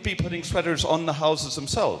they could be putting sweaters on the houses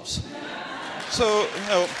themselves? So,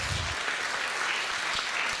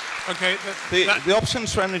 Okay, the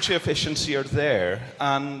options for energy efficiency are there,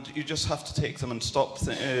 and you just have to take them and stop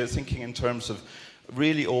thinking in terms of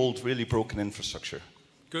really old, really broken infrastructure.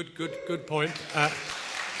 Good point.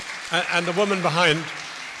 And the woman behind.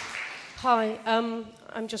 Hi,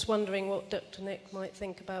 I'm just wondering what Dr. Nick might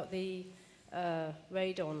think about the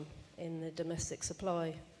radon in the domestic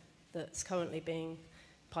supply that's currently being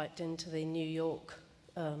piped into the New York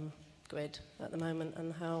grid at the moment,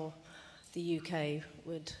 and how the UK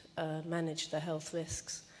would manage the health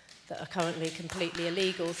risks that are currently completely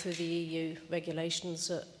illegal through the EU regulations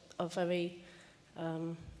that are very,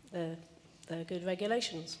 they're good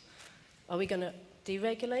regulations. Are we going to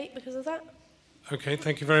deregulate because of that? Okay,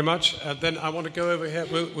 thank you very much. Then I want to go over here.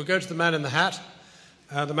 We'll go to the man in the hat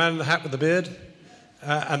with the beard,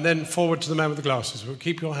 and then forward to the man with the glasses. We'll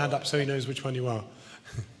keep your hand up so he knows which one you are.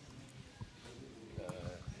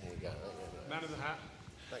 Man in the hat.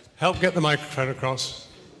 Help get the microphone across.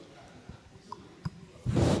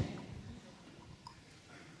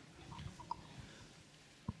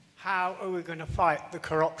 How are we going to fight the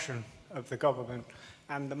corruption of the government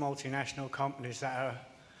and the multinational companies that are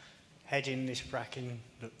heading this fracking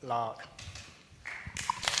lark?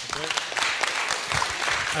 Okay.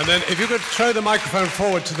 And then if you could throw the microphone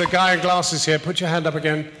forward to the guy in glasses here. Put your hand up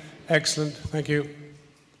again. Excellent. Thank you.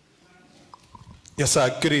 Yes,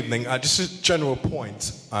 good evening. Just a general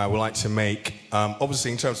point I would like to make.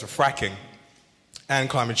 Obviously, in terms of fracking and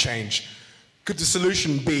climate change, could the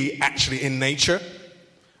solution be actually in nature?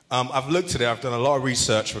 I've looked at it. I've done a lot of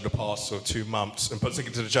research for the past 2 months, and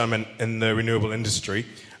particularly to the gentleman in the renewable industry.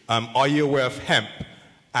 Are you aware of hemp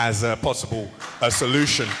as a possible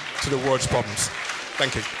solution to the world's problems?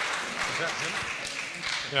 Thank you. Is that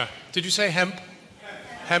hemp? Yeah. Did you say hemp?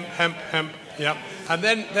 Hemp. Yeah. And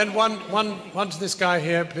then one to this guy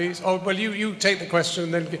here, please. Oh, well, you take the question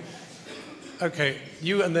and then. Okay,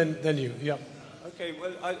 you and then you. Yeah. Okay.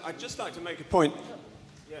 Well, I'd just like to make a point.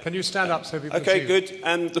 Can you stand up so people can see? Okay,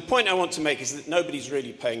 good. The point I want to make is that nobody's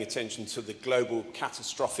really paying attention to the global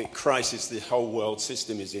catastrophic crisis the whole world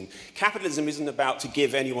system is in. Capitalism isn't about to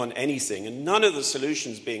give anyone anything, and none of the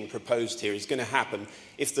solutions being proposed here is going to happen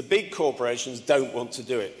if the big corporations don't want to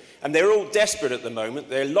do it. And they're all desperate at the moment.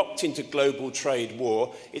 They're locked into global trade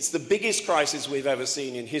war. It's the biggest crisis we've ever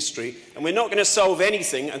seen in history, and we're not going to solve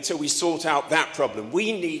anything until we sort out that problem.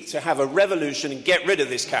 We need to have a revolution and get rid of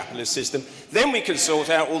this capitalist system. Then we can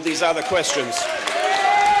sort out all these other questions.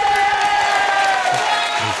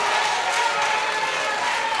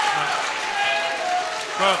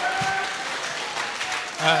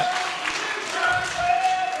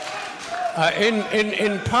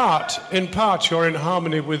 In part, you're in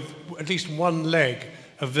harmony with at least one leg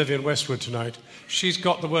of Vivienne Westwood tonight. She's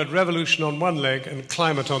got the word revolution on one leg and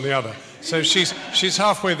climate on the other. So she's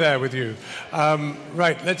halfway there with you.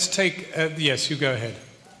 Right, let's take... yes, you go ahead.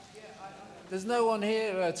 There's no one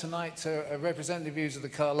here tonight to represent the views of the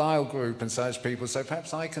Carlyle Group and such people, so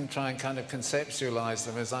perhaps I can try and kind of conceptualise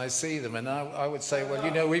them as I see them. And I would say, well,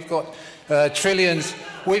 you know, we've got trillions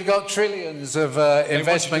of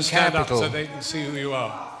investment capital. So they can see who you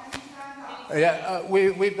are. Yeah,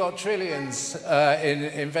 we've got trillions in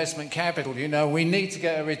investment capital. You know, we need to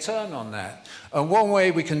get a return on that. And one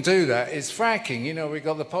way we can do that is fracking. You know, we've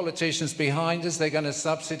got the politicians behind us. They're going to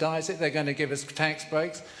subsidise it. They're going to give us tax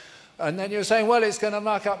breaks. And then you're saying, well, it's going to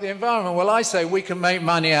muck up the environment. Well, I say we can make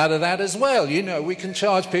money out of that as well. You know, we can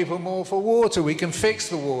charge people more for water. We can fix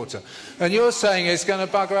the water. And you're saying it's going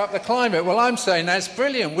to bugger up the climate. Well, I'm saying that's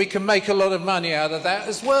brilliant. We can make a lot of money out of that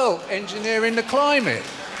as well, engineering the climate.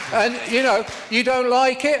 And, you know, you don't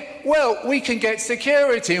like it? Well, we can get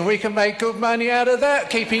security and we can make good money out of that,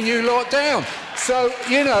 keeping you lot down. So,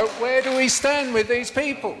 you know, where do we stand with these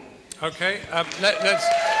people? Okay, let's...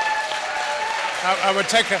 I would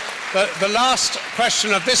take the last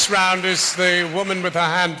question of this round is the woman with her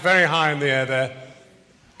hand very high in the air there.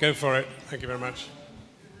 Go for it. Thank you very much.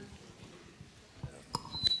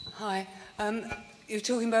 Hi. You're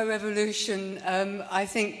talking about revolution. I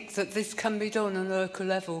think that this can be done on a local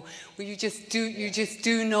level, where you just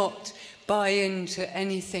do not buy into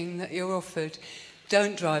anything that you're offered.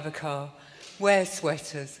 Don't drive a car. Wear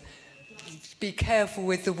sweaters. Be careful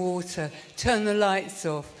with the water. Turn the lights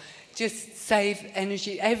off. Just save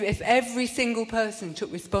energy. If every single person took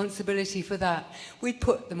responsibility for that, we'd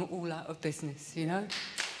put them all out of business, you know?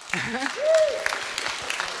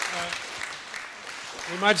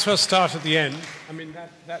 We might as well start at the end. I mean,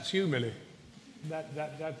 that's you, Millie.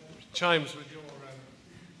 That chimes with your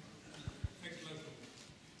think local.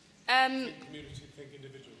 Think community, think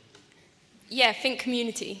individual. Yeah, think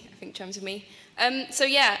community, I think chimes with me. So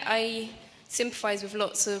yeah, I sympathise with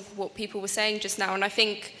lots of what people were saying just now, and I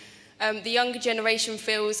think the younger generation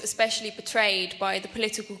feels especially betrayed by the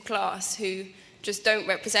political class who just don't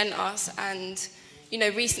represent us. And, you know,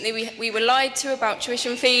 recently we were lied to about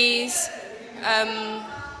tuition fees.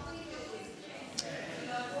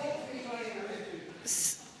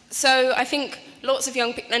 So I think lots of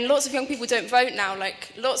young people don't vote now.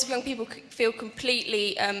 Like, lots of young people feel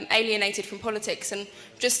completely alienated from politics and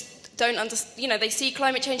just don't understand. You know, they see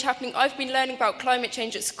climate change happening. I've been learning about climate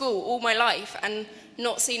change at school all my life and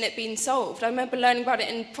not seen it being solved. I remember learning about it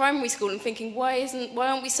in primary school and thinking, why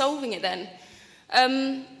aren't we solving it then?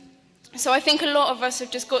 So I think a lot of us have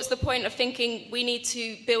just got to the point of thinking we need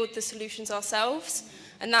to build the solutions ourselves,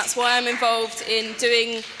 and that's why I'm involved in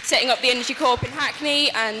setting up the Energy Co-op in Hackney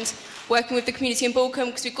and working with the community in Balcombe,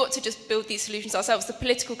 because we've got to just build these solutions ourselves. The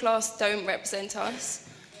political class don't represent us.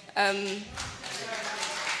 Thank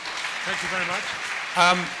you very much.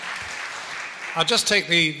 I'll just take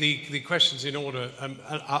the questions in order.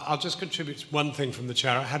 I'll just contribute one thing from the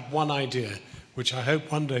chair. I had one idea, which I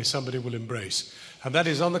hope one day somebody will embrace, and that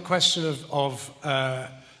is on the question of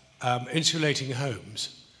insulating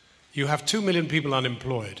homes. You have 2 million people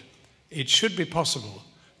unemployed. It should be possible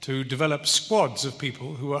to develop squads of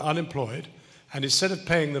people who are unemployed, and instead of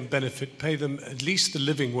paying them benefit, pay them at least the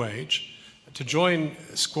living wage, to join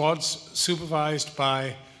squads supervised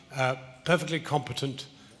by perfectly competent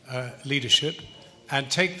leadership, and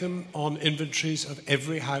take them on inventories of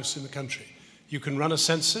every house in the country. You can run a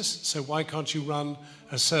census, so why can't you run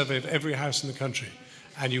a survey of every house in the country?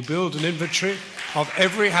 And you build an inventory of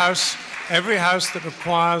every house that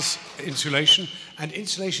requires insulation, and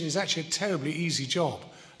insulation is actually a terribly easy job.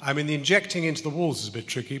 I mean, the injecting into the walls is a bit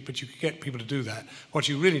tricky, but you can get people to do that. What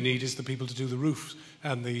you really need is the people to do the roofs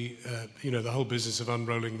and the whole business of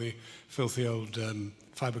unrolling the filthy old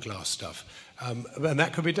fiberglass stuff. And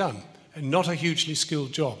that could be done. And not a hugely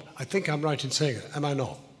skilled job. I think I'm right in saying it, am I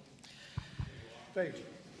not?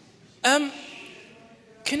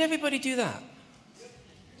 Can everybody do that?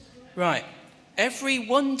 Right. Every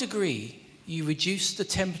 1 degree you reduce the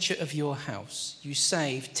temperature of your house, you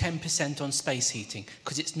save 10% on space heating,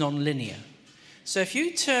 because it's non-linear. So if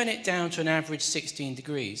you turn it down to an average 16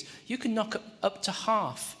 degrees, you can knock up to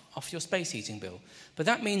half off your space heating bill. But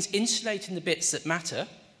that means insulating the bits that matter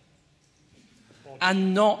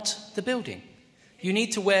and not the building. You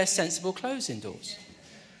need to wear sensible clothes indoors.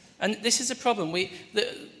 And this is a problem.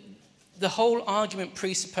 The whole argument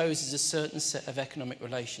presupposes a certain set of economic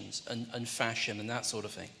relations and fashion and that sort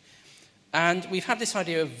of thing. And we've had this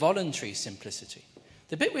idea of voluntary simplicity.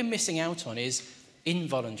 The bit we're missing out on is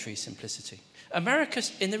involuntary simplicity. In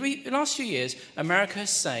the last few years, America has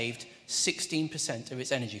saved 16% of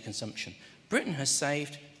its energy consumption Britain has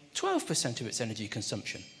saved 12% of its energy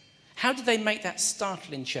consumption. How did they make that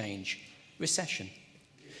startling change? Recession.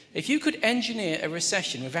 If you could engineer a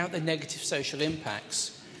recession without the negative social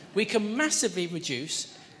impacts, we can massively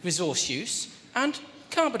reduce resource use and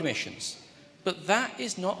carbon emissions. But that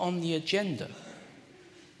is not on the agenda.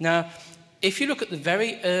 Now, if you look at the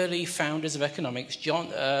very early founders of economics,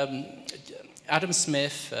 Adam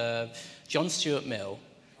Smith, John Stuart Mill,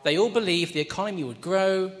 they all believed the economy would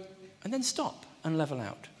grow and then stop and level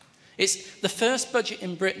out. It's the first budget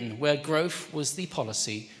in Britain where growth was the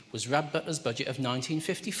policy, was Rab Butler's budget of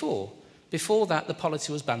 1954. Before that, the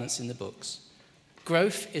policy was balanced in the books.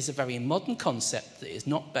 Growth is a very modern concept that is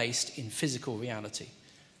not based in physical reality.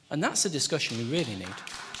 And that's a discussion we really need.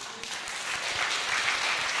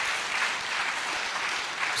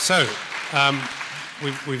 So,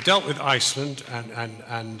 we've dealt with Iceland,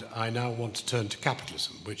 and I now want to turn to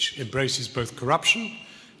capitalism, which embraces both corruption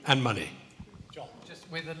and money. John,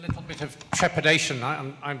 just with a little bit of trepidation,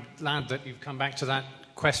 I'm glad that you've come back to that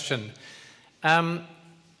question.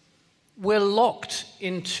 We're locked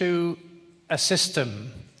into a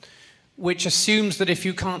system which assumes that if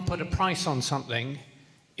you can't put a price on something,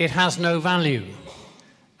 it has no value.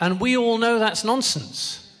 And we all know that's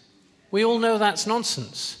nonsense. We all know that's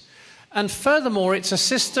nonsense. And furthermore, it's a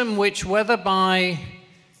system which, whether by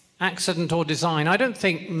accident or design, I don't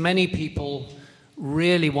think many people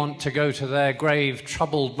really want to go to their grave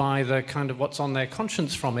troubled by the kind of what's on their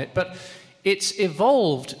conscience from it, but it's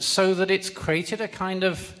evolved so that it's created a kind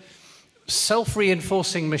of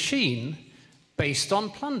self-reinforcing machine based on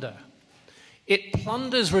plunder. It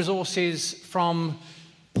plunders resources from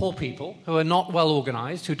poor people who are not well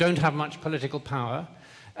organized, who don't have much political power,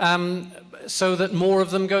 so that more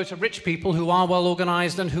of them go to rich people who are well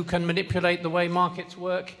organized and who can manipulate the way markets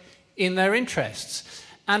work in their interests.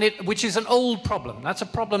 And which is an old problem. That's a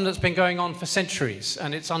problem that's been going on for centuries,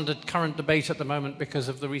 and it's under current debate at the moment because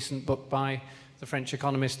of the recent book by the French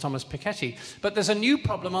economist Thomas Piketty. But there's a new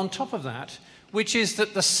problem on top of that, which is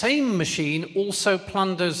that the same machine also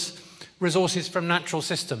plunders resources from natural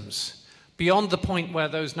systems, beyond the point where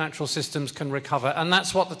those natural systems can recover. And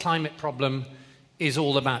that's what the climate problem is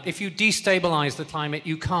all about. If you destabilize the climate,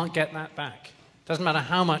 you can't get that back. Doesn't matter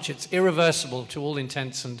how much, it's irreversible to all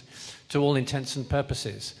intents and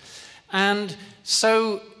purposes. And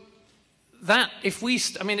so that, if we,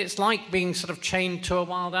 I mean, it's like being sort of chained to a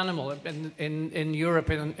wild animal. In Europe,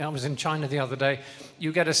 I was in China the other day,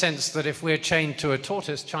 you get a sense that if we're chained to a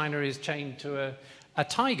tortoise, China is chained to a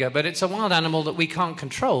tiger, but it's a wild animal that we can't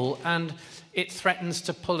control, and it threatens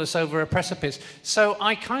to pull us over a precipice. So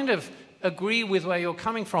I kind of agree with where you're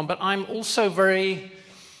coming from, but I'm also very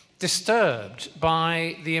disturbed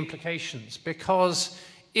by the implications, because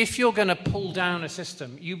if you're going to pull down a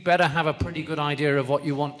system, you better have a pretty good idea of what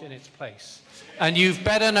you want in its place. And you've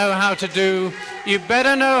better know how to do,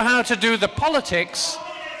 the politics,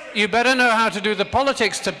 you better know how to do the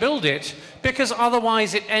politics to build it, because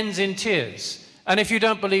otherwise it ends in tears. And if you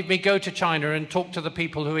don't believe me, go to China and talk to the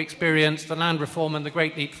people who experienced the land reform and the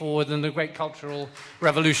Great Leap Forward and the Great Cultural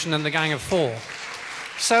Revolution and the Gang of Four.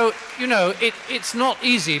 So, you know, it's not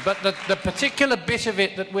easy, but the particular bit of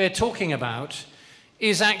it that we're talking about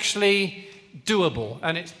is actually doable.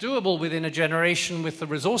 And it's doable within a generation with the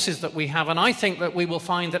resources that we have. And I think that we will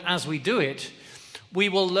find that as we do it, we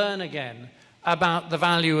will learn again about the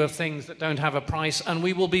value of things that don't have a price, and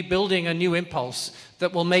we will be building a new impulse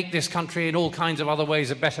that will make this country in all kinds of other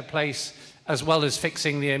ways a better place, as well as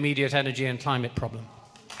fixing the immediate energy and climate problem.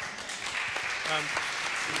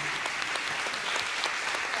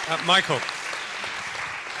 Michael,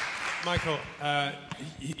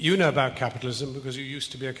 you know about capitalism because you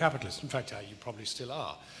used to be a capitalist. In fact, you probably still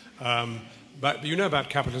are. But you know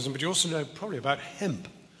about capitalism, but you also know probably about hemp.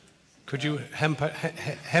 Could you hemp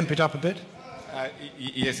it up a bit?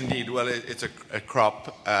 Yes, indeed. Well, it's a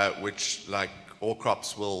crop which, like all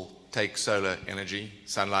crops, will take solar energy,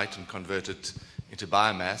 sunlight, and convert it into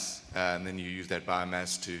biomass. And then you use that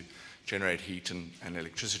biomass to generate heat and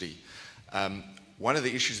electricity. One of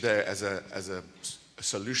the issues there as a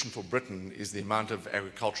solution for Britain is the amount of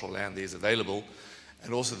agricultural land that is available,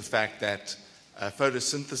 and also the fact that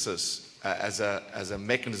photosynthesis as a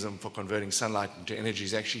mechanism for converting sunlight into energy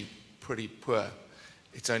is actually pretty poor.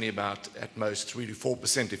 It's only about, at most, 3 to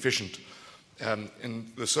 4% efficient.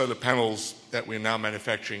 And the solar panels that we're now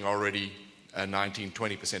manufacturing are already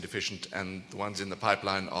 19-20% efficient, and the ones in the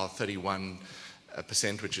pipeline are 31%,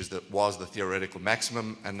 which was the theoretical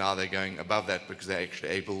maximum, and now they're going above that because they're actually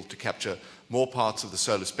able to capture more parts of the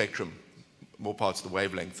solar spectrum, more parts of the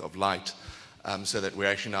wavelength of light, so that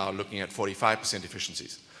we're actually now looking at 45%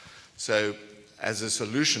 efficiencies. So as a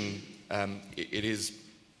solution, it is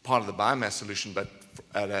part of the biomass solution, but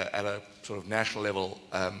at a sort of national level,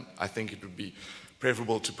 I think it would be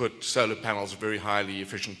preferable to put solar panels, very highly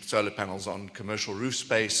efficient solar panels, on commercial roof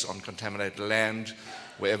space, on contaminated land,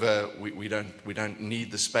 wherever we don't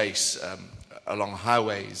need the space, along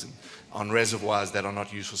highways and on reservoirs that are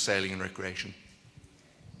not used for sailing and recreation.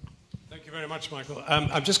 Thank you very much, Michael.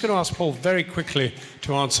 I'm just going to ask Paul very quickly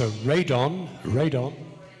to answer radon.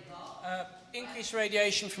 Increased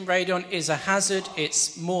radiation from radon is a hazard.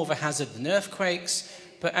 It's more of a hazard than earthquakes,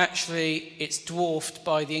 but actually it's dwarfed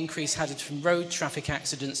by the increased hazard from road traffic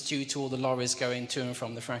accidents due to all the lorries going to and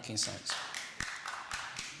from the fracking sites.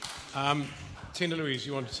 Tina-Louise,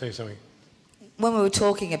 you want to say something? When we were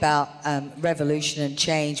talking about revolution and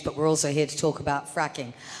change, but we're also here to talk about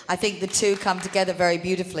fracking, I think the two come together very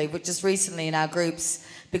beautifully. But just recently in our groups,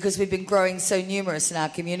 because we've been growing so numerous in our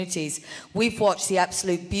communities, we've watched the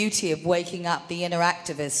absolute beauty of waking up the inner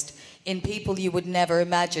activist in people you would never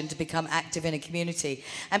imagine to become active in a community.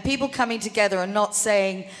 And people coming together and not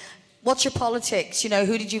saying, what's your politics? You know,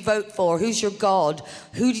 who did you vote for? Who's your God?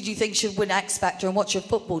 Who did you think should win X Factor? And what's your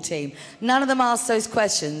football team? None of them asked those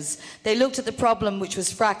questions. They looked at the problem, which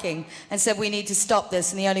was fracking, and said, we need to stop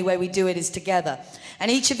this, and the only way we do it is together. And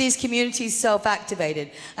each of these communities self-activated.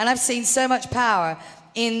 And I've seen so much power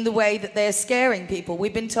in the way that they're scaring people.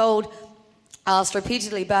 We've been told, asked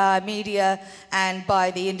repeatedly by media and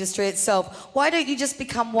by the industry itself, why don't you just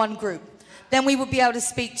become one group? Then we would be able to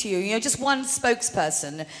speak to you, you know, just one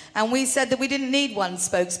spokesperson. And we said that we didn't need one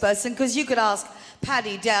spokesperson, because you could ask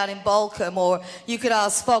Paddy down in Balcombe, or you could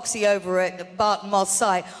ask Foxy over at Barton Moss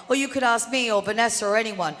site, or you could ask me or Vanessa or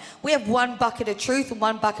anyone. We have one bucket of truth and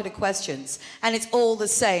one bucket of questions, and it's all the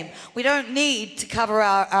same. We don't need to cover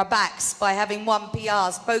our backs by having one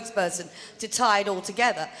PR spokesperson to tie it all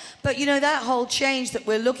together. But you know, that whole change that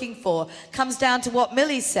we're looking for comes down to what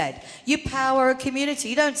Millie said. You power a community.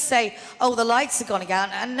 You don't say, oh, the lights are going out.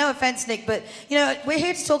 And no offense, Nick, but you know, we're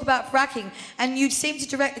here to talk about fracking, and you seem to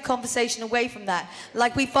direct the conversation away from that,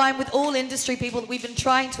 like we find with all industry people that we've been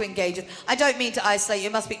trying to engage with. I don't mean to isolate you.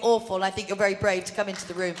 It must be awful, and I think you're very brave to come into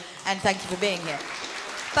the room, and thank you for being here.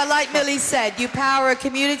 But like Millie said, you power a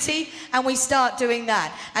community, and we start doing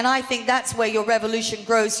that. And I think that's where your revolution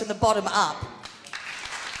grows, from the bottom up.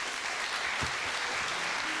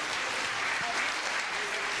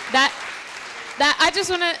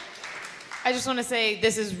 I just want to say,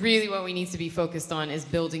 this is really what we need to be focused on, is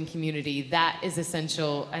building community. That is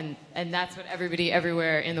essential, and that's what everybody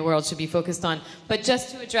everywhere in the world should be focused on. But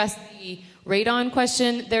just to address the radon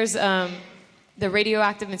question, there's the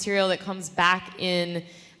radioactive material that comes back in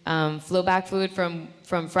flowback fluid from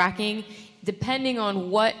fracking. Depending on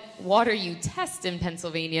what water you test in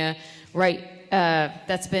Pennsylvania, right,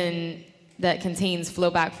 that contains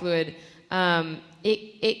flowback fluid,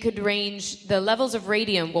 it could range, the levels of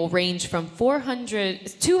radium will range from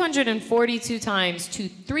 242 times to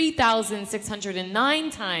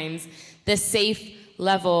 3,609 times the safe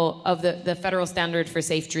level of the federal standard for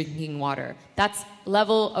safe drinking water. That's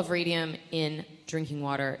level of radium in drinking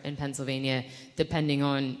water in Pennsylvania, depending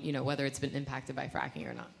on, you know, whether it's been impacted by fracking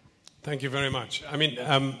or not. Thank you very much. I mean,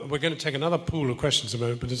 we're going to take another pool of questions in a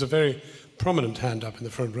moment, but there's a very prominent hand up in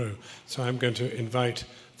the front row. So I'm going to invite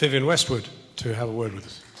Vivian Westwood to have a word with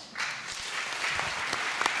us.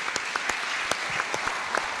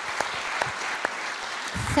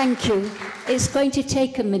 Thank you. It's going to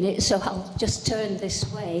take a minute, so I'll just turn this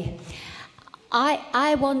way.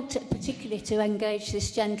 I want particularly to engage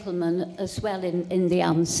this gentleman as well in the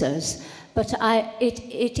answers, but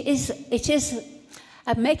it is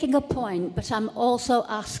I'm making a point, but I'm also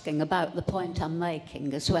asking about the point I'm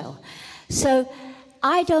making as well. So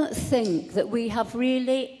I don't think that we have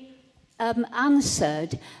really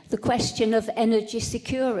answered the question of energy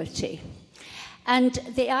security. And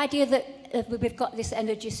the idea that we've got this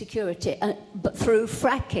energy security, but through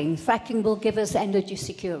fracking. Fracking will give us energy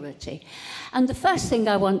security. And the first thing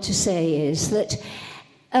I want to say is that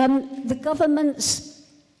the government's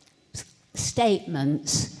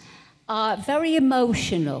statements are very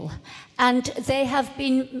emotional, and they have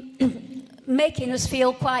been making us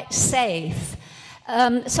feel quite safe.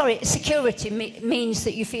 Security means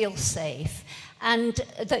that you feel safe, and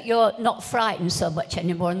that you're not frightened so much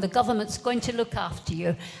anymore, and the government's going to look after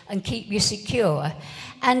you and keep you secure.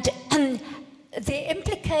 And the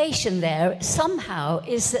implication there somehow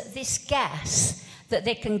is that this gas that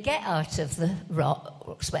they can get out of the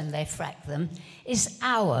rocks when they frack them is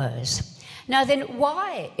ours. Now then,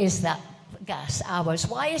 why is that gas ours?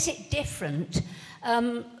 Why is it different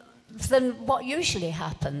than what usually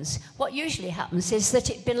happens? What usually happens is that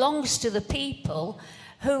it belongs to the people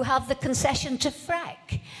who have the concession to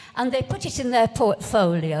frack. And they put it in their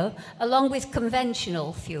portfolio along with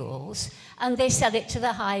conventional fuels, and they sell it to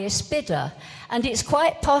the highest bidder. And it's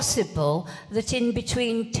quite possible that in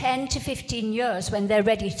between 10 to 15 years, when they're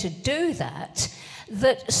ready to do that,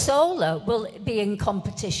 that solar will be in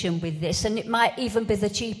competition with this, and it might even be the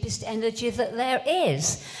cheapest energy that there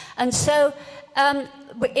is. And so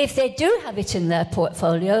if they do have it in their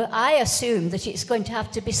portfolio, I assume that it's going to have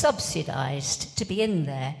to be subsidised to be in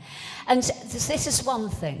there. And this is one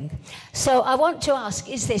thing. So I want to ask,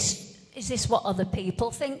 is this what other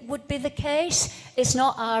people think would be the case? It's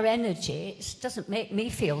not our energy. It doesn't make me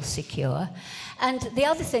feel secure. And the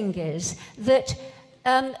other thing is that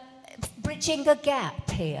bridging a gap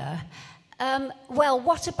here, well,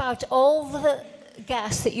 what about all the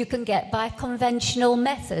gas that you can get by conventional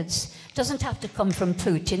methods? Doesn't have to come from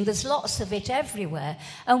Putin. There's lots of it everywhere.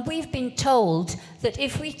 And we've been told that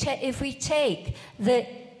if we take the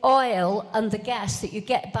oil and the gas that you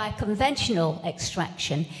get by conventional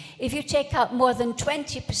extraction, if you take out more than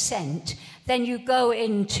 20%, then you go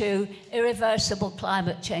into irreversible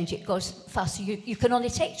climate change. It goes faster. You can only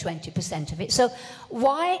take 20% of it. So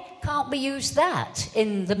why can't we use that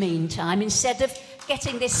in the meantime instead of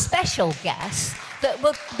getting this special gas that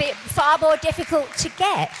will be far more difficult to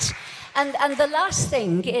get? And the last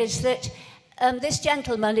thing is that this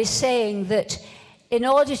gentleman is saying that in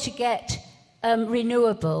order to get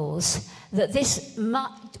renewables, that this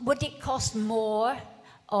would it cost more,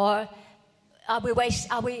 or are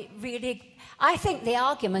we really? I think the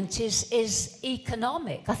argument is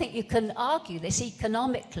economic. I think you can argue this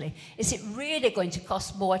economically. Is it really going to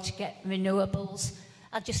cost more to get renewables?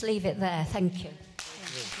 I'll just leave it there. Thank you.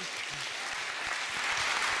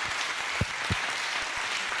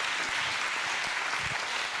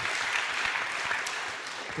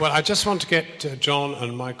 Well, I just want to get John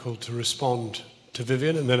and Michael to respond to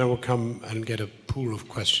Vivian, and then I will come and get a pool of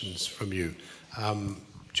questions from you.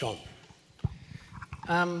 John.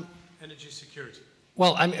 Energy security.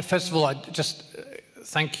 Well, first of all, I just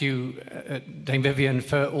thank you, Dame Vivian,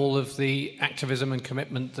 for all of the activism and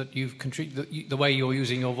commitment that you've contributed. The way you're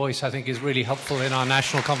using your voice, I think, is really helpful in our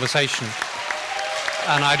national conversation.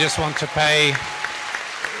 And I just want to pay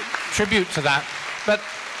tribute to that. But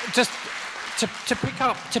just to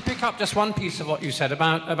pick up just one piece of what you said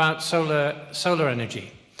about solar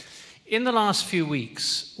energy. In the last few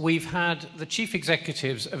weeks, we've had the chief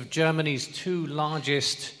executives of Germany's two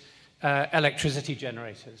largest electricity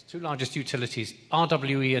generators, two largest utilities,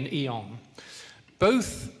 RWE and E.ON,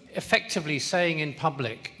 both effectively saying in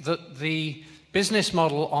public that the business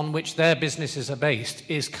model on which their businesses are based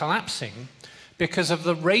is collapsing because of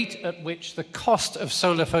the rate at which the cost of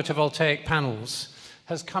solar photovoltaic panels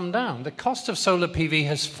has come down. The cost of solar PV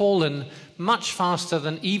has fallen much faster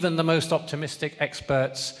than even the most optimistic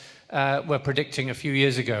experts were predicting a few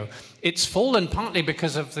years ago. It's fallen partly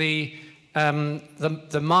because of the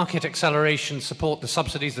market acceleration support, the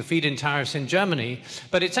subsidies, the feed-in tariffs in Germany,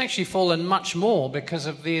 but it's actually fallen much more because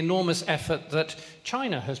of the enormous effort that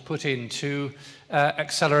China has put into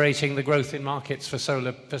accelerating the growth in markets for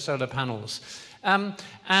solar panels.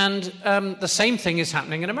 The same thing is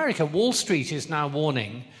happening in America. Wall Street is now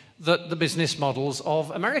warning that the business models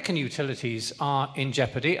of American utilities are in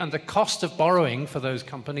jeopardy, and the cost of borrowing for those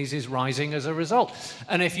companies is rising as a result.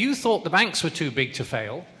 And if you thought the banks were too big to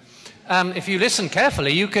fail, if you listen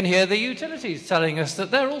carefully, you can hear the utilities telling us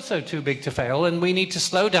that they're also too big to fail, and we need to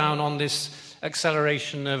slow down on this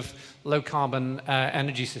acceleration of low-carbon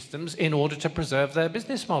energy systems in order to preserve their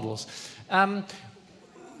business models.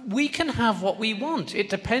 We can have what we want. It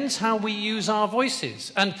depends how we use our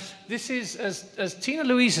voices. And this is, as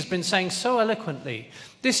Tina-Louise has been saying so eloquently,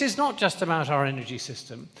 this is not just about our energy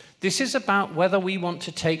system. This is about whether we want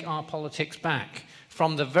to take our politics back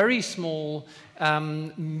from the very small,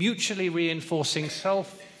 mutually reinforcing,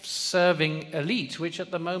 self-serving elite, which at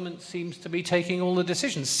the moment seems to be taking all the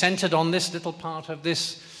decisions, centered on this little part of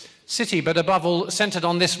this city, but above all, centered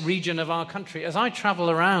on this region of our country. As I travel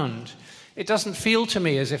around, it doesn't feel to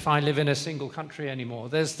me as if I live in a single country anymore.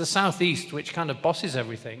 There's the southeast, which kind of bosses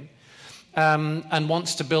everything and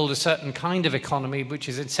wants to build a certain kind of economy, which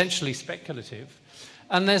is essentially speculative.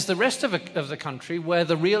 And there's the rest of the country where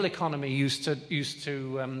the real economy used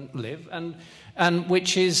to live, and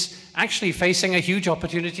which is actually facing a huge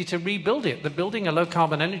opportunity to rebuild it. The building a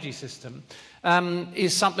low-carbon energy system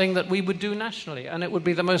is something that we would do nationally, and it would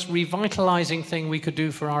be the most revitalizing thing we could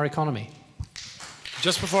do for our economy.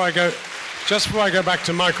 Just before I go back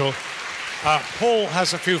to Michael, Paul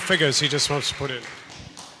has a few figures he just wants to put in.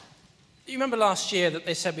 You remember last year that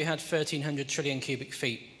they said we had 1,300 trillion cubic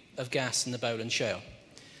feet of gas in the Boland Shale?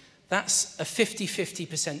 That's a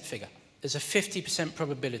 50-50% figure. There's a 50%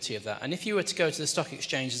 probability of that. And if you were to go to the stock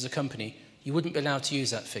exchange as a company, you wouldn't be allowed to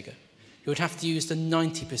use that figure. You would have to use the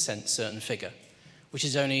 90% certain figure, which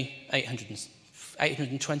is only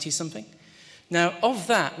 820 something. Now, of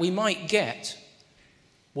that, we might get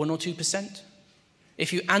 1 or 2%.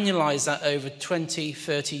 If you annualize that over 20,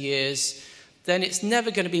 30 years, then it's never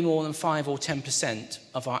going to be more than 5 or 10%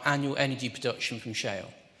 of our annual energy production from shale.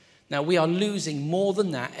 Now, we are losing more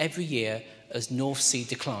than that every year as North Sea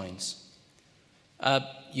declines.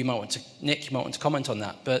 You might want to, Nick, you might want to comment on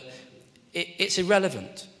that, but it's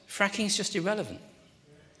irrelevant. Fracking is just irrelevant.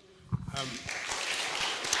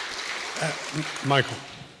 Michael.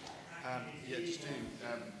 Yeah, just to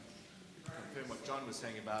confirm what John was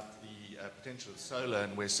saying about the potential of solar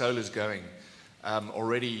and where solar is going.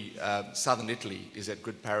 Already, southern Italy is at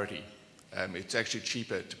grid parity. It's actually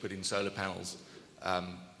cheaper to put in solar panels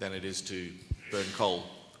than it is to burn coal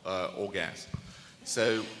or gas.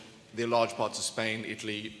 So there are large parts of Spain,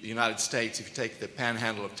 Italy, the United States. If you take the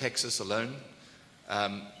panhandle of Texas alone,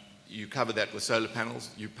 you cover that with solar panels,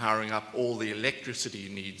 you're powering up all the electricity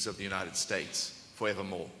needs of the United States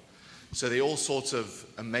forevermore. So there are all sorts of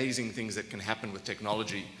amazing things that can happen with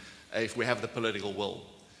technology if we have the political will.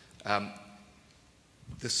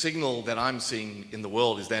 The signal that I'm seeing in the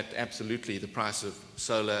world is that absolutely the price of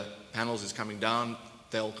solar panels is coming down.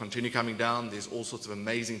 They'll continue coming down. There's all sorts of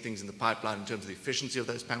amazing things in the pipeline in terms of the efficiency of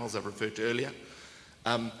those panels I've referred to earlier.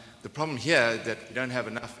 The problem here is that we don't have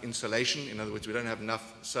enough insulation. In other words, we don't have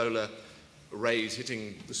enough solar rays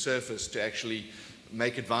hitting the surface to actually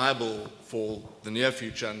make it viable for the near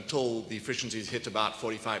future until the efficiencies hit about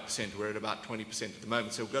 45%. We're at about 20% at the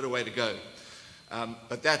moment, so we've got a way to go.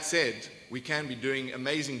 But that said, we can be doing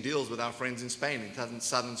amazing deals with our friends in Spain, in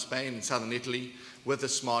southern Spain, in southern Italy, with a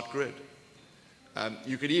smart grid.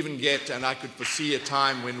 You could even get, and I could foresee a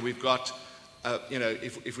time when we've got,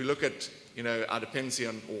 if we look at, our dependency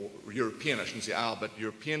on, or European, I shouldn't say our, but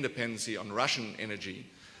European dependency on Russian energy.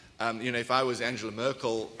 If I was Angela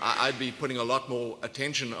Merkel, I'd be putting a lot more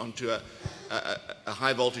attention onto a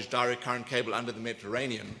high voltage direct current cable under the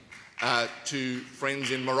Mediterranean to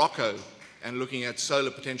friends in Morocco and looking at solar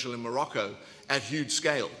potential in Morocco at huge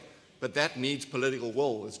scale. But that needs political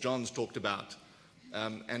will, as John's talked about.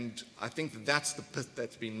 And I think that's the bit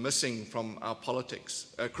that's been missing from our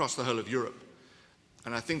politics across the whole of Europe.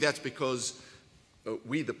 And I think that's because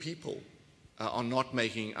we, the people, are not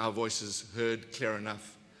making our voices heard clear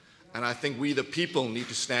enough. And I think we, the people, need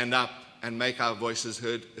to stand up and make our voices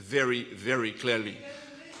heard very, very clearly.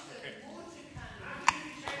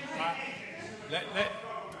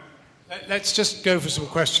 Let's just go for some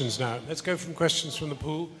questions now. Let's go from questions from the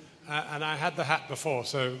pool. And I had the hat before,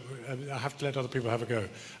 so I have to let other people have a go.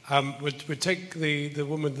 We'll take the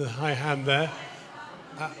woman with the high hand there.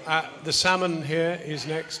 The salmon here is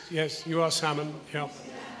next. Yes, you are salmon. Yeah.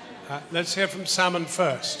 Let's hear from salmon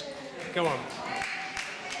first. Go on.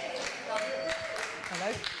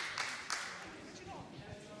 Hello.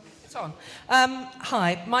 It's on.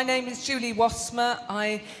 Hi, my name is Julie Wasmer.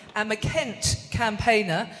 I am a Kent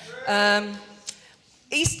campaigner.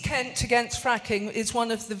 East Kent Against Fracking is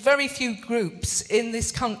one of the very few groups in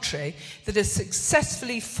this country that has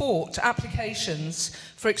successfully fought applications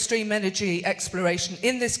for extreme energy exploration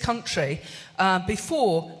in this country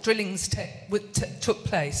before drillings took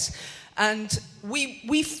place. And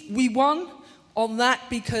we won on that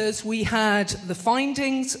because we had the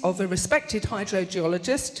findings of a respected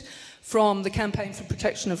hydrogeologist from the Campaign for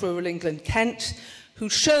Protection of Rural England, Kent, who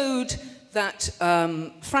showed that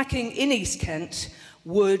fracking in East Kent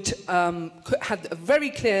had a very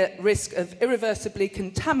clear risk of irreversibly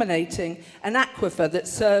contaminating an aquifer that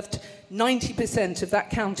served 90% of that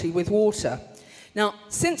county with water. Now,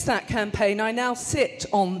 since that campaign, I now sit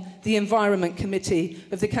on the Environment Committee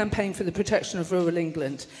of the Campaign for the Protection of Rural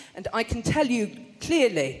England, and I can tell you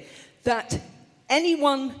clearly that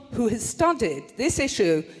anyone who has studied this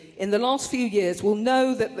issue in the last few years will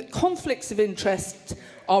know that the conflicts of interest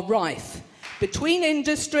are rife between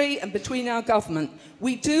industry and between our government.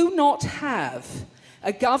 We do not have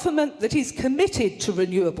a government that is committed to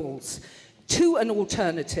renewables, to an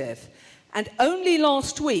alternative. And only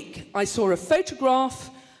last week, I saw a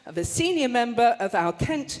photograph of a senior member of our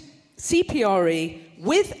Kent CPRE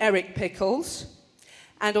with Eric Pickles.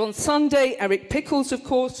 And on Sunday, Eric Pickles, of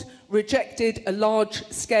course, rejected a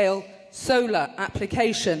large-scale solar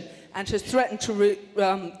application and has threatened to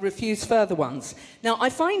refuse further ones. Now, I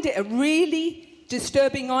find it a really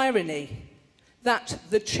disturbing irony that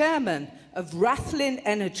the chairman of Rathlin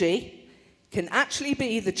Energy can actually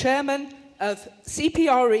be the chairman of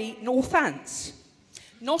CPRE Northants.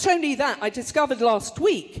 Not only that, I discovered last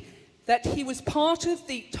week that he was part of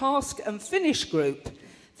the task and finish group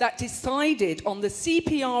that decided on the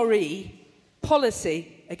CPRE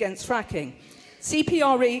policy against fracking.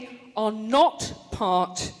 CPRE are not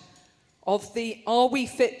part of the Are We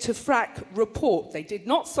Fit to Frack report. They did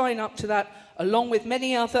not sign up to that, along with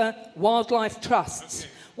many other wildlife trusts.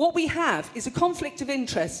 Okay. What we have is a conflict of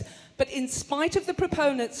interest, but in spite of the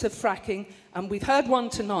proponents of fracking, and we've heard one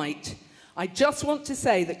tonight, I just want to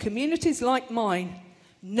say that communities like mine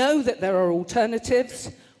know that there are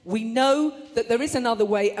alternatives. We know that there is another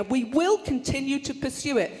way, and we will continue to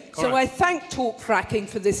pursue it. So I thank Talk Fracking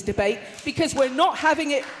for this debate, because we're not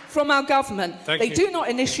having it from our government. They do not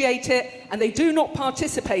initiate it, and they do not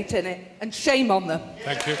participate in it, and shame on them.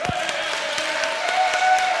 Thank you.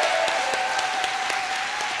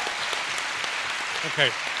 Okay.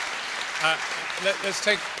 Let's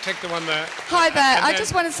take the one there. Hi there. I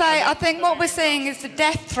just want to say, I think what we're seeing is the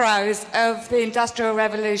death throes of the Industrial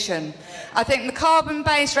Revolution. I think the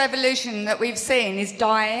carbon-based revolution that we've seen is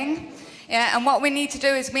dying. Yeah, and what we need to do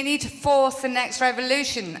is we need to force the next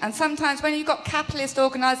revolution. And sometimes when you've got capitalist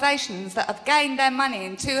organisations that have gained their money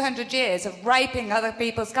in 200 years of raping other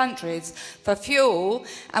people's countries for fuel,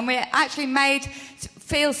 and we're actually made to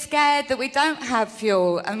feel scared that we don't have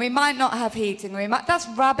fuel and we might not have heating, that's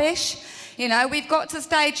rubbish. You know, we've got to a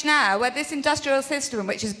stage now where this industrial system,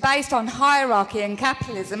 which is based on hierarchy and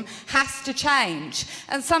capitalism, has to change.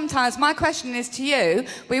 And sometimes my question is to you,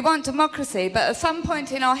 we want democracy, but at some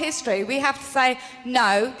point in our history, we have to say,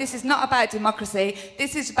 no, this is not about democracy.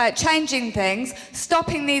 This is about changing things,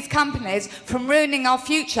 stopping these companies from ruining our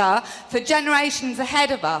future for generations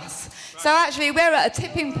ahead of us. So actually, we're at a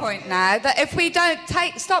tipping point now that if we don't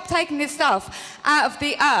stop taking this stuff out of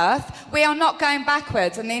the earth, we are not going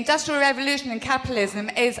backwards. And the Industrial Revolution and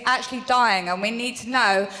capitalism is actually dying, and we need to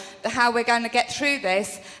know how we're going to get through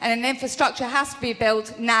this. And an infrastructure has to be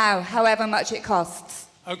built now, however much it costs.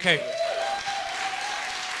 Okay.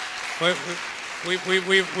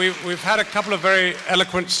 We've had a couple of very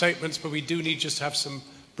eloquent statements, but we do need just to have some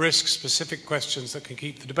brisk, specific questions that can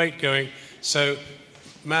keep the debate going. So,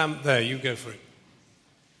 ma'am, there, you go for it.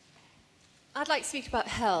 I'd like to speak about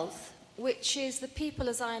health, which is the people,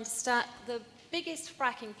 as I understand, the biggest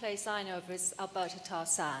fracking place I know of is Alberta tar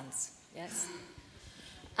sands, yes?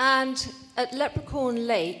 And at Leprechaun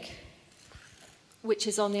Lake, which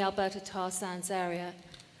is on the Alberta tar sands area,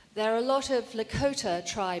 there are a lot of Lakota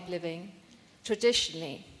tribe living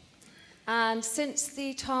traditionally. And since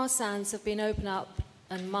the tar sands have been opened up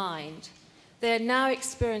and mined, they're now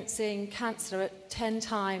experiencing cancer at 10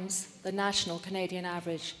 times the national Canadian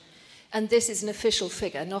average. And this is an official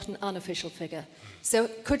figure, not an unofficial figure. So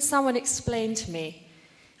could someone explain to me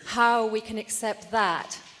how we can accept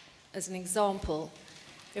that as an example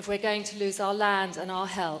if we're going to lose our land and our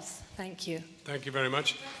health? Thank you. Thank you very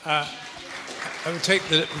much. I will take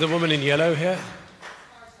the woman in yellow here,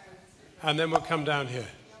 and then we'll come down here.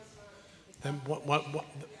 Then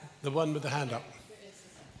the one with the hand up.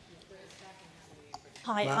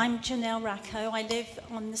 Hi, I'm Janelle Racco. I live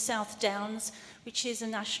on the South Downs, which is a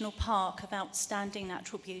national park of outstanding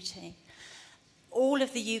natural beauty. All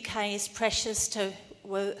of the UK is precious to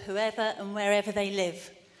whoever and wherever they live.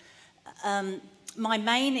 My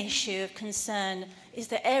main issue of concern is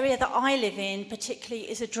the area that I live in, particularly,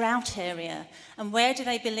 is a drought area. And where do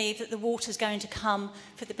they believe that the water's going to come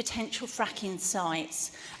for the potential fracking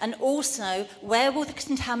sites? And also, where will the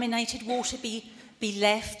contaminated water be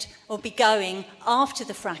left or be going after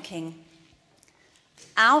the fracking?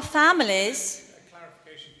 Our families...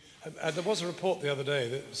 Clarification. There was a report the other day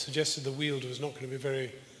that suggested the Weald was not going to be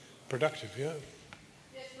very productive, yeah?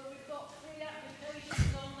 Yes, but we've got 3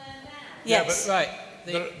 applications on there now. Yes. Yeah, but right.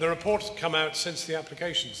 The report's come out since the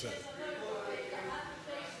applications, though.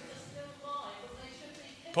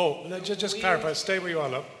 Paul, just clarify. Stay where you are,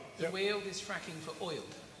 love. The Weald is fracking for oil.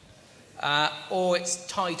 Or it's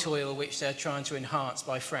tight oil, which they're trying to enhance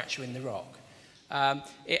by fracturing the rock.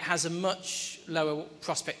 It has a much lower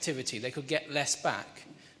prospectivity. They could get less back.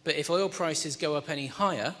 But if oil prices go up any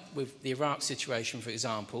higher, with the Iraq situation, for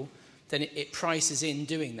example, then it prices in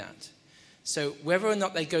doing that. So whether or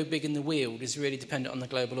not they go big in the Weald is really dependent on the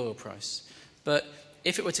global oil price. But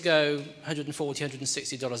if it were to go $140,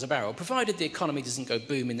 $160 a barrel, provided the economy doesn't go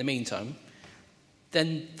boom in the meantime,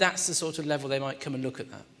 then that's the sort of level they might come and look at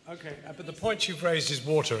that. Okay, but the point you've raised is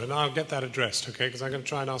water, and I'll get that addressed, okay, because I'm going to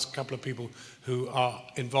try and ask a couple of people who are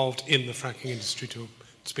involved in the fracking industry to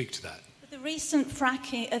speak to that. The recent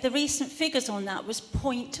figures on that was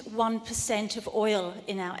 0.1% of oil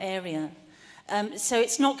in our area. So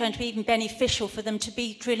it's not going to be even beneficial for them to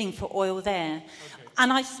be drilling for oil there. Okay.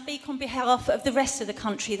 And I speak on behalf of the rest of the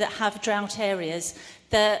country that have drought areas.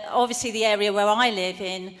 Obviously, the area where I live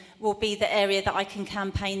in will be the area that I can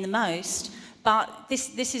campaign the most. But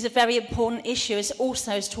this is a very important issue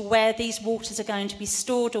also as to where these waters are going to be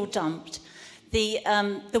stored or dumped. The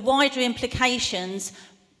wider implications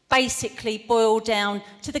basically boil down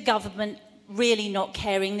to the government really not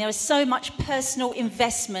caring. There is so much personal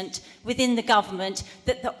investment within the government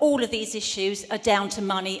that all of these issues are down to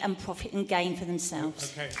money and profit and gain for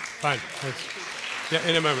themselves. Okay, fine. Thanks. Yeah,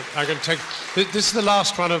 in a moment. I'm going to take... This is the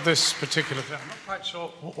last one of this particular... I'm not quite sure...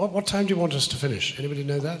 What time do you want us to finish? Anybody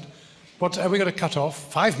know that? What are we going to cut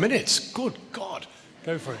off? 5 minutes? Good God.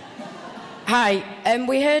 Go for it. Hi.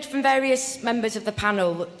 We heard from various members of the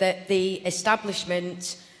panel that the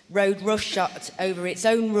establishment rode roughshod over its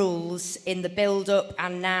own rules in the build-up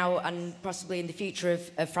and now and possibly in the future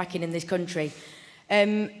of fracking in this country.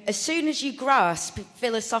 As soon as you grasp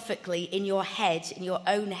philosophically in your head, in your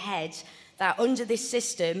own head, that under this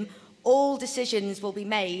system, all decisions will be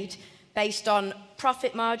made based on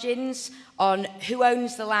profit margins, on who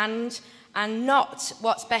owns the land, and not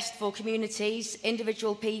what's best for communities,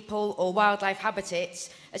 individual people, or wildlife habitats.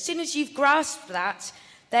 As soon as you've grasped that,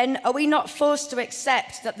 then are we not forced to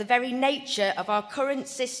accept that the very nature of our current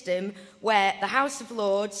system, where the House of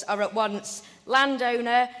Lords are at once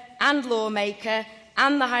landowner and lawmaker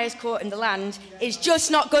and the highest court in the land, is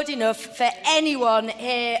just not good enough for anyone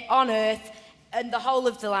here on Earth and the whole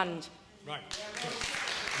of the land? Right.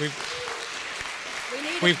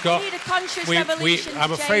 We need a conscious revolution.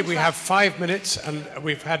 I'm afraid we have 5 minutes, and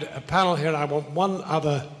we've had a panel here. I want one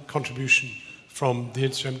other contribution from the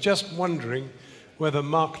industry. I'm just wondering whether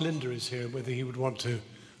Mark Linder is here, whether he would want to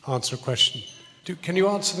answer a question. Can you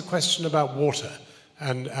answer the question about water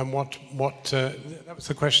and what that was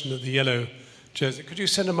the question of the yellow jersey. Could you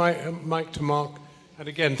send a mic to Mark? And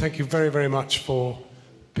again, thank you very, very much for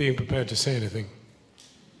being prepared to say anything.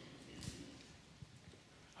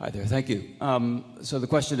 Hi there, thank you. So the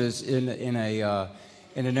question is, in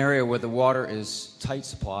an area where the water is tight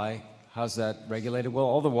supply, how's that regulated? Well,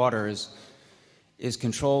 all the water is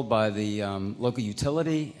controlled by the local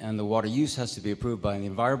utility, and the water use has to be approved by the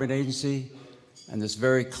Environment Agency, and there's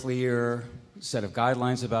very clear set of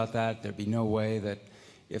guidelines about that. There'd be no way that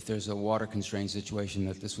if there's a water constrained situation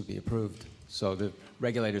that this would be approved. So the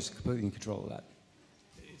regulators are completely in control of that.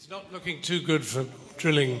 It's not looking too good for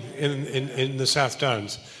drilling in the South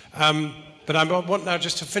Downs. But I want now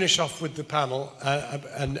just to finish off with the panel,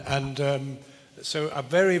 so a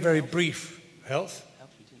very, very brief health.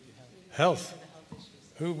 Health.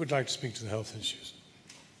 Who would like to speak to the health issues?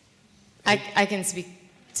 I can speak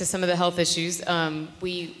to some of the health issues.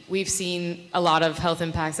 We've seen a lot of health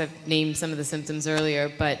impacts. I've named some of the symptoms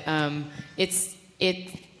earlier, but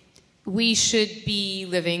we should be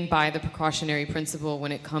living by the precautionary principle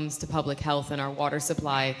when it comes to public health and our water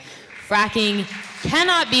supply. Fracking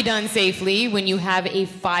cannot be done safely when you have a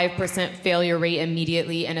 5% failure rate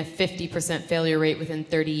immediately and a 50% failure rate within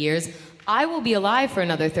 30 years. I will be alive for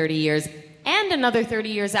another 30 years and another 30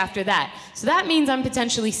 years after that. So that means I'm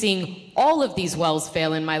potentially seeing all of these wells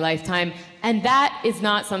fail in my lifetime, and that is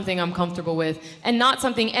not something I'm comfortable with, and not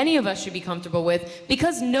something any of us should be comfortable with,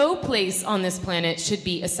 because no place on this planet should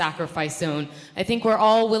be a sacrifice zone. I think we're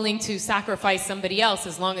all willing to sacrifice somebody else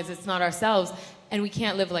as long as it's not ourselves, and we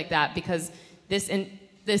can't live like that, because this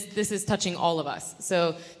is touching all of us.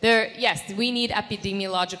 So yes, we need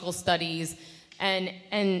epidemiological studies,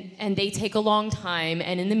 and they take a long time,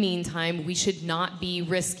 and in the meantime, we should not be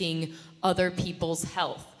risking other people's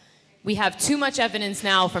health. We have too much evidence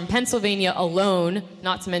now from Pennsylvania alone,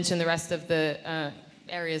 not to mention the rest of the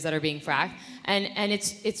areas that are being fracked, and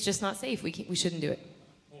it's just not safe. We shouldn't do it.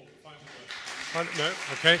 No,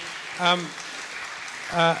 okay.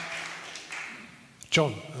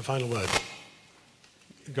 John, a final word.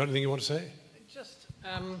 Got anything you want to say?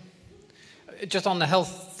 Just on the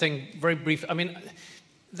health thing, very brief. I mean,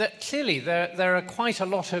 clearly there are quite a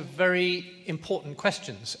lot of very important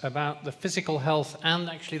questions about the physical health and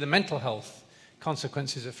actually the mental health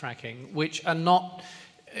consequences of fracking, which are not,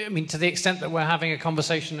 I mean, to the extent that we're having a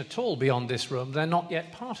conversation at all beyond this room, they're not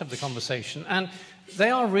yet part of the conversation. And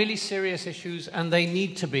they are really serious issues, and they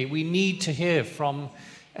need to be. We need to hear from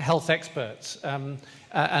health experts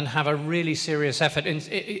and have a really serious effort.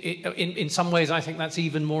 In some ways, I think that's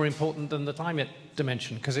even more important than the climate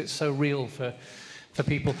dimension, because it's so real for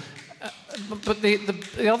people. But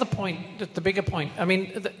the other point, the bigger point, I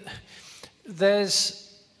mean,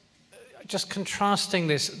 there's just contrasting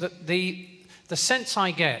this, the sense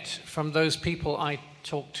I get from those people I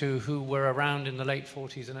talked to who were around in the late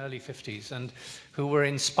 40s and early 50s and who were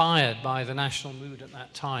inspired by the national mood at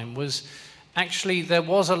that time was actually there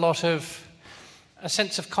was a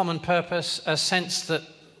sense of common purpose, a sense that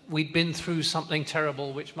we'd been through something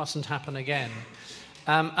terrible which mustn't happen again,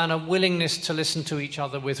 and a willingness to listen to each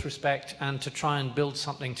other with respect and to try and build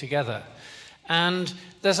something together. And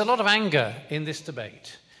there's a lot of anger in this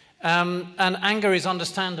debate. And anger is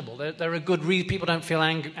understandable. There are good reasons. People don't feel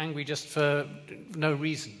angry just for no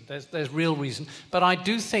reason. There's real reason. But I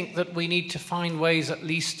do think that we need to find ways at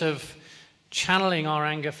least of channeling our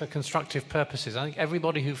anger for constructive purposes. I think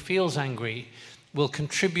everybody who feels angry will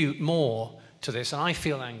contribute more to this, and I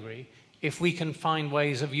feel angry, if we can find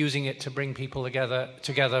ways of using it to bring people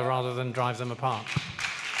together rather than drive them apart.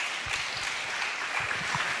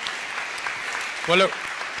 Well, look,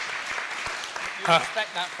 you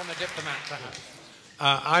expect that from a diplomat, perhaps.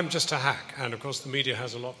 I'm just a hack, and of course the media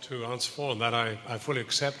has a lot to answer for, and that I fully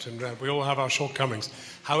accept, and we all have our shortcomings.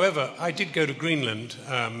 However, I did go to Greenland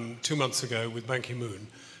 2 months ago with Ban Ki-moon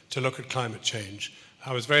to look at climate change.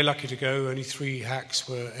 I was very lucky to go. Only 3 hacks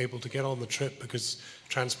were able to get on the trip because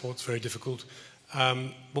transport's very difficult.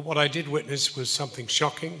 But what I did witness was something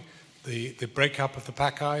shocking: the breakup of the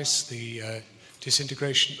pack ice, the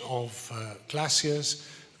disintegration of glaciers,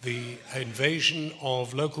 the invasion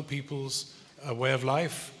of local people's way of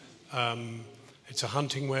life. It's a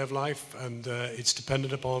hunting way of life, and it's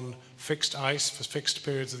dependent upon fixed ice for fixed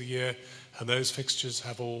periods of the year, and those fixtures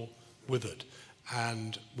have all withered.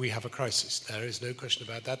 And we have a crisis. There is no question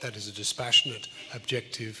about that. That is a dispassionate,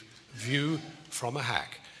 objective view from a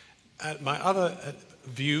hack. My other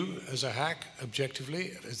view as a hack, objectively,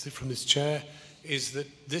 from this chair, is that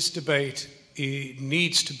this debate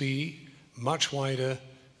needs to be much wider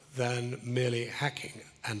than merely hacking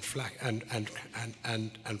and fracking.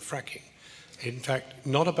 In fact,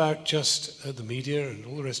 not about just the media and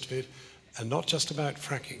all the rest of it, and not just about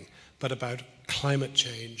fracking, but about climate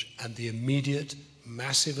change and the immediate,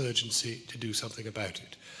 massive urgency to do something about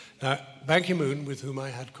it. Now, Ban Ki-moon, with whom I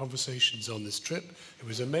had conversations on this trip, it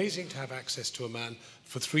was amazing to have access to a man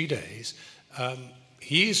for 3 days.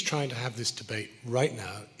 He is trying to have this debate right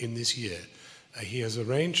now in this year. He has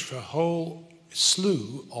arranged for a whole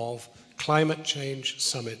slew of climate change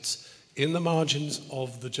summits in the margins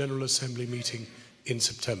of the General Assembly meeting in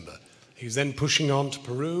September. He's then pushing on to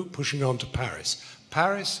Peru, pushing on to Paris.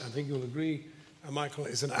 Paris, I think you'll agree, Michael,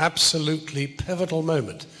 is an absolutely pivotal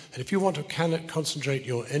moment. And if you want to concentrate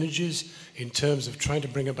your energies in terms of trying to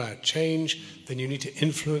bring about change, then you need to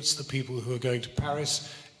influence the people who are going to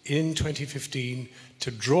Paris in 2015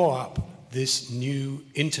 to draw up this new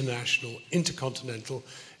international, intercontinental,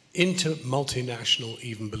 multinational,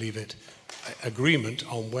 even believe it, agreement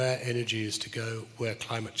on where energy is to go, where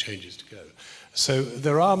climate change is to go. So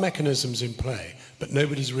there are mechanisms in play, but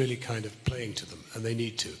nobody's really kind of playing to them, and they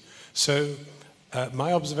need to. So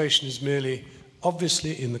my observation is merely,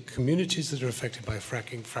 obviously in the communities that are affected by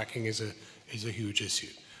fracking, fracking is a huge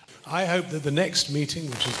issue. I hope that the next meeting,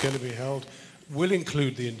 which is going to be held, will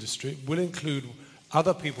include the industry, will include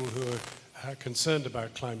other people who are concerned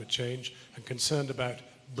about climate change and concerned about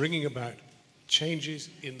bringing about changes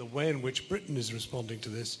in the way in which Britain is responding to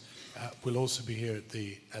this. Will also be here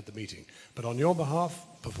at the meeting. But on your behalf,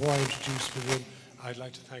 before I introduce Vivian, I'd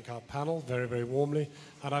like to thank our panel very, very warmly,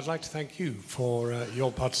 and I'd like to thank you for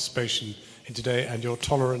your participation in today and your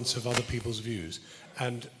tolerance of other people's views.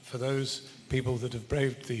 And for those people that have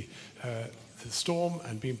braved the storm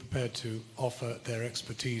and been prepared to offer their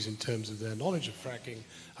expertise in terms of their knowledge of fracking,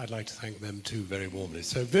 I'd like to thank them too very warmly.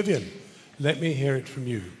 So Vivian, let me hear it from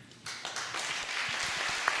you.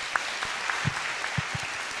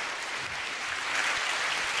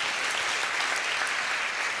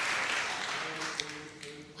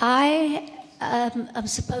 I am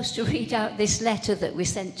supposed to read out this letter that we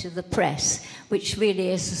sent to the press, which really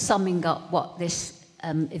is summing up what this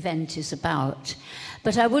event is about.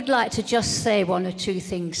 But I would like to just say 1 or 2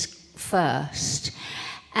 things first.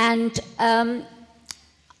 And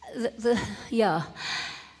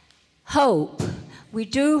hope. We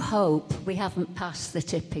do hope we haven't passed the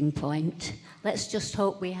tipping point. Let's just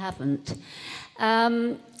hope we haven't.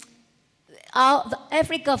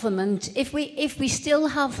 Every government, if we still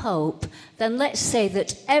have hope, then let's say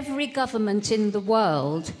that every government in the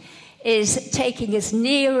world is taking us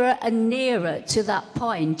nearer and nearer to that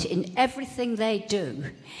point in everything they do.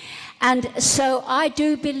 And so I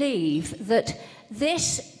do believe that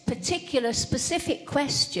this particular specific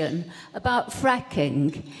question about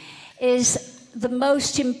fracking is the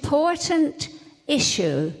most important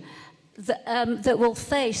issue that will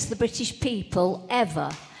face the British people ever.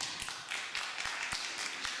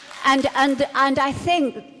 And I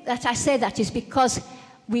think that I say that is because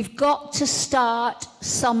we've got to start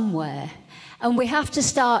somewhere. And we have to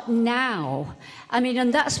start now. I mean,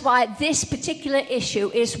 and that's why this particular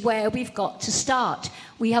issue is where we've got to start.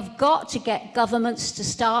 We have got to get governments to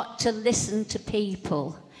start to listen to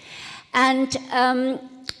people. And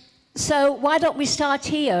so why don't we start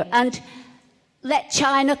here and let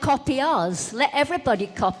China copy us? Let everybody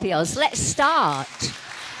copy us. Let's start.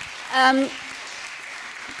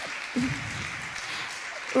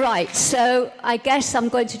 Right, so I guess I'm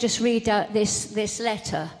going to just read out this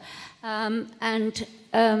letter.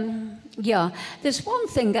 Yeah, there's one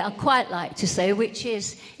thing that I'd quite like to say, which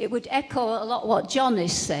is, it would echo a lot what John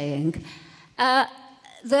is saying.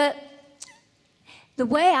 The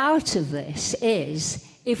way out of this is,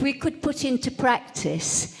 if we could put into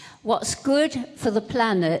practice what's good for the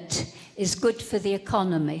planet is good for the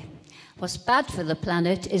economy. What's bad for the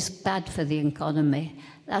planet is bad for the economy.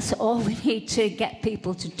 That's all we need to get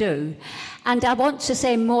people to do. And I want to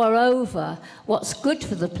say, moreover, what's good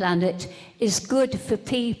for the planet is good for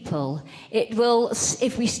people. It will,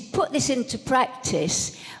 if we put this into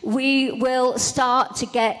practice, we will start to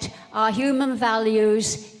get our human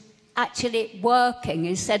values actually working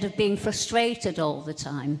instead of being frustrated all the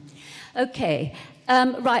time. Okay,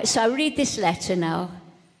 right, so I'll read this letter now.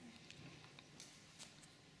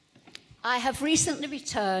 I have recently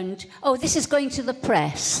returned. Oh, this is going to the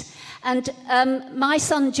press. And my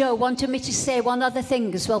son Joe wanted me to say one other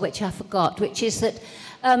thing as well, which I forgot, which is that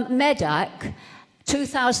MEDAC,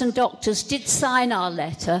 2,000 doctors, did sign our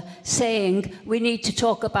letter saying we need to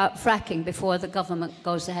talk about fracking before the government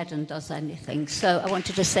goes ahead and does anything. So I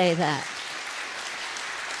wanted to say that.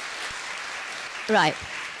 Right.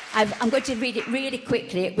 I'm going to read it really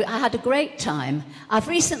quickly. I had a great time. I've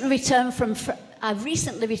recently returned from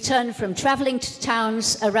travelling to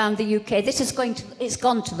towns around the UK. It's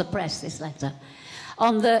gone to the press, this letter,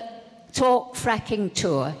 on the Talk Fracking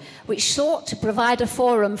tour, which sought to provide a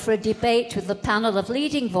forum for a debate with a panel of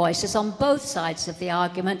leading voices on both sides of the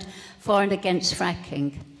argument for and against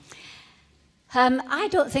fracking. I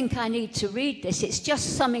don't think I need to read this. It's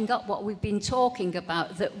just summing up what we've been talking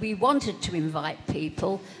about, that we wanted to invite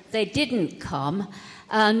people. They didn't come.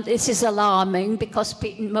 And this is alarming because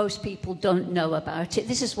most people don't know about it.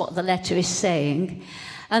 This is what the letter is saying.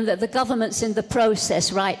 And that the government's in the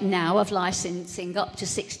process right now of licensing up to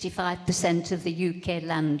 65% of the UK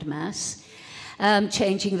landmass,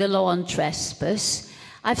 changing the law on trespass.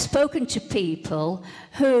 I've spoken to people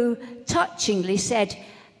who touchingly said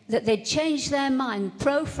that they'd changed their mind,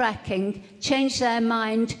 pro-fracking, changed their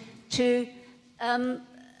mind to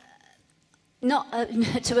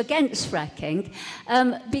to against fracking,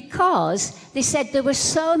 because they said there were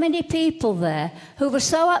so many people there who were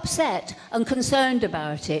so upset and concerned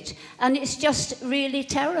about it, and it's just really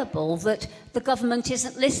terrible that the government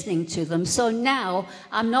isn't listening to them. So now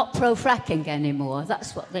I'm not pro-fracking anymore.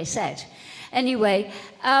 That's what they said. Anyway,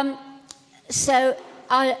 so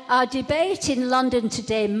our debate in London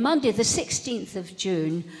today, Monday the 16th of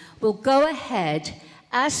June, will go ahead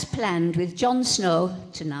as planned with Jon Snow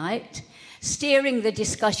tonight, steering the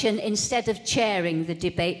discussion instead of chairing the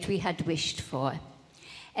debate we had wished for.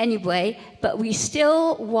 Anyway, but we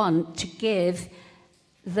still want to give,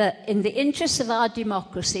 in the interests of our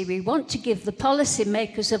democracy, we want to give the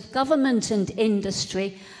policymakers of government and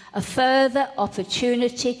industry a further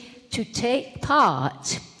opportunity to take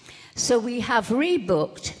part. So we have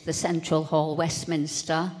rebooked the Central Hall,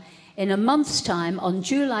 Westminster, in a month's time on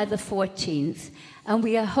July the 14th, and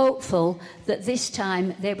we are hopeful that this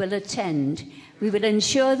time they will attend. We will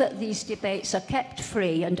ensure that these debates are kept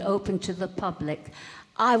free and open to the public.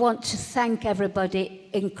 I want to thank everybody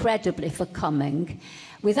incredibly for coming.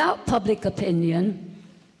 Without public opinion,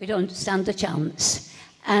 we don't stand a chance.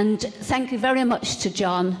 And thank you very much to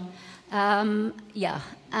John. And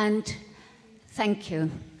thank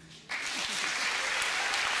you.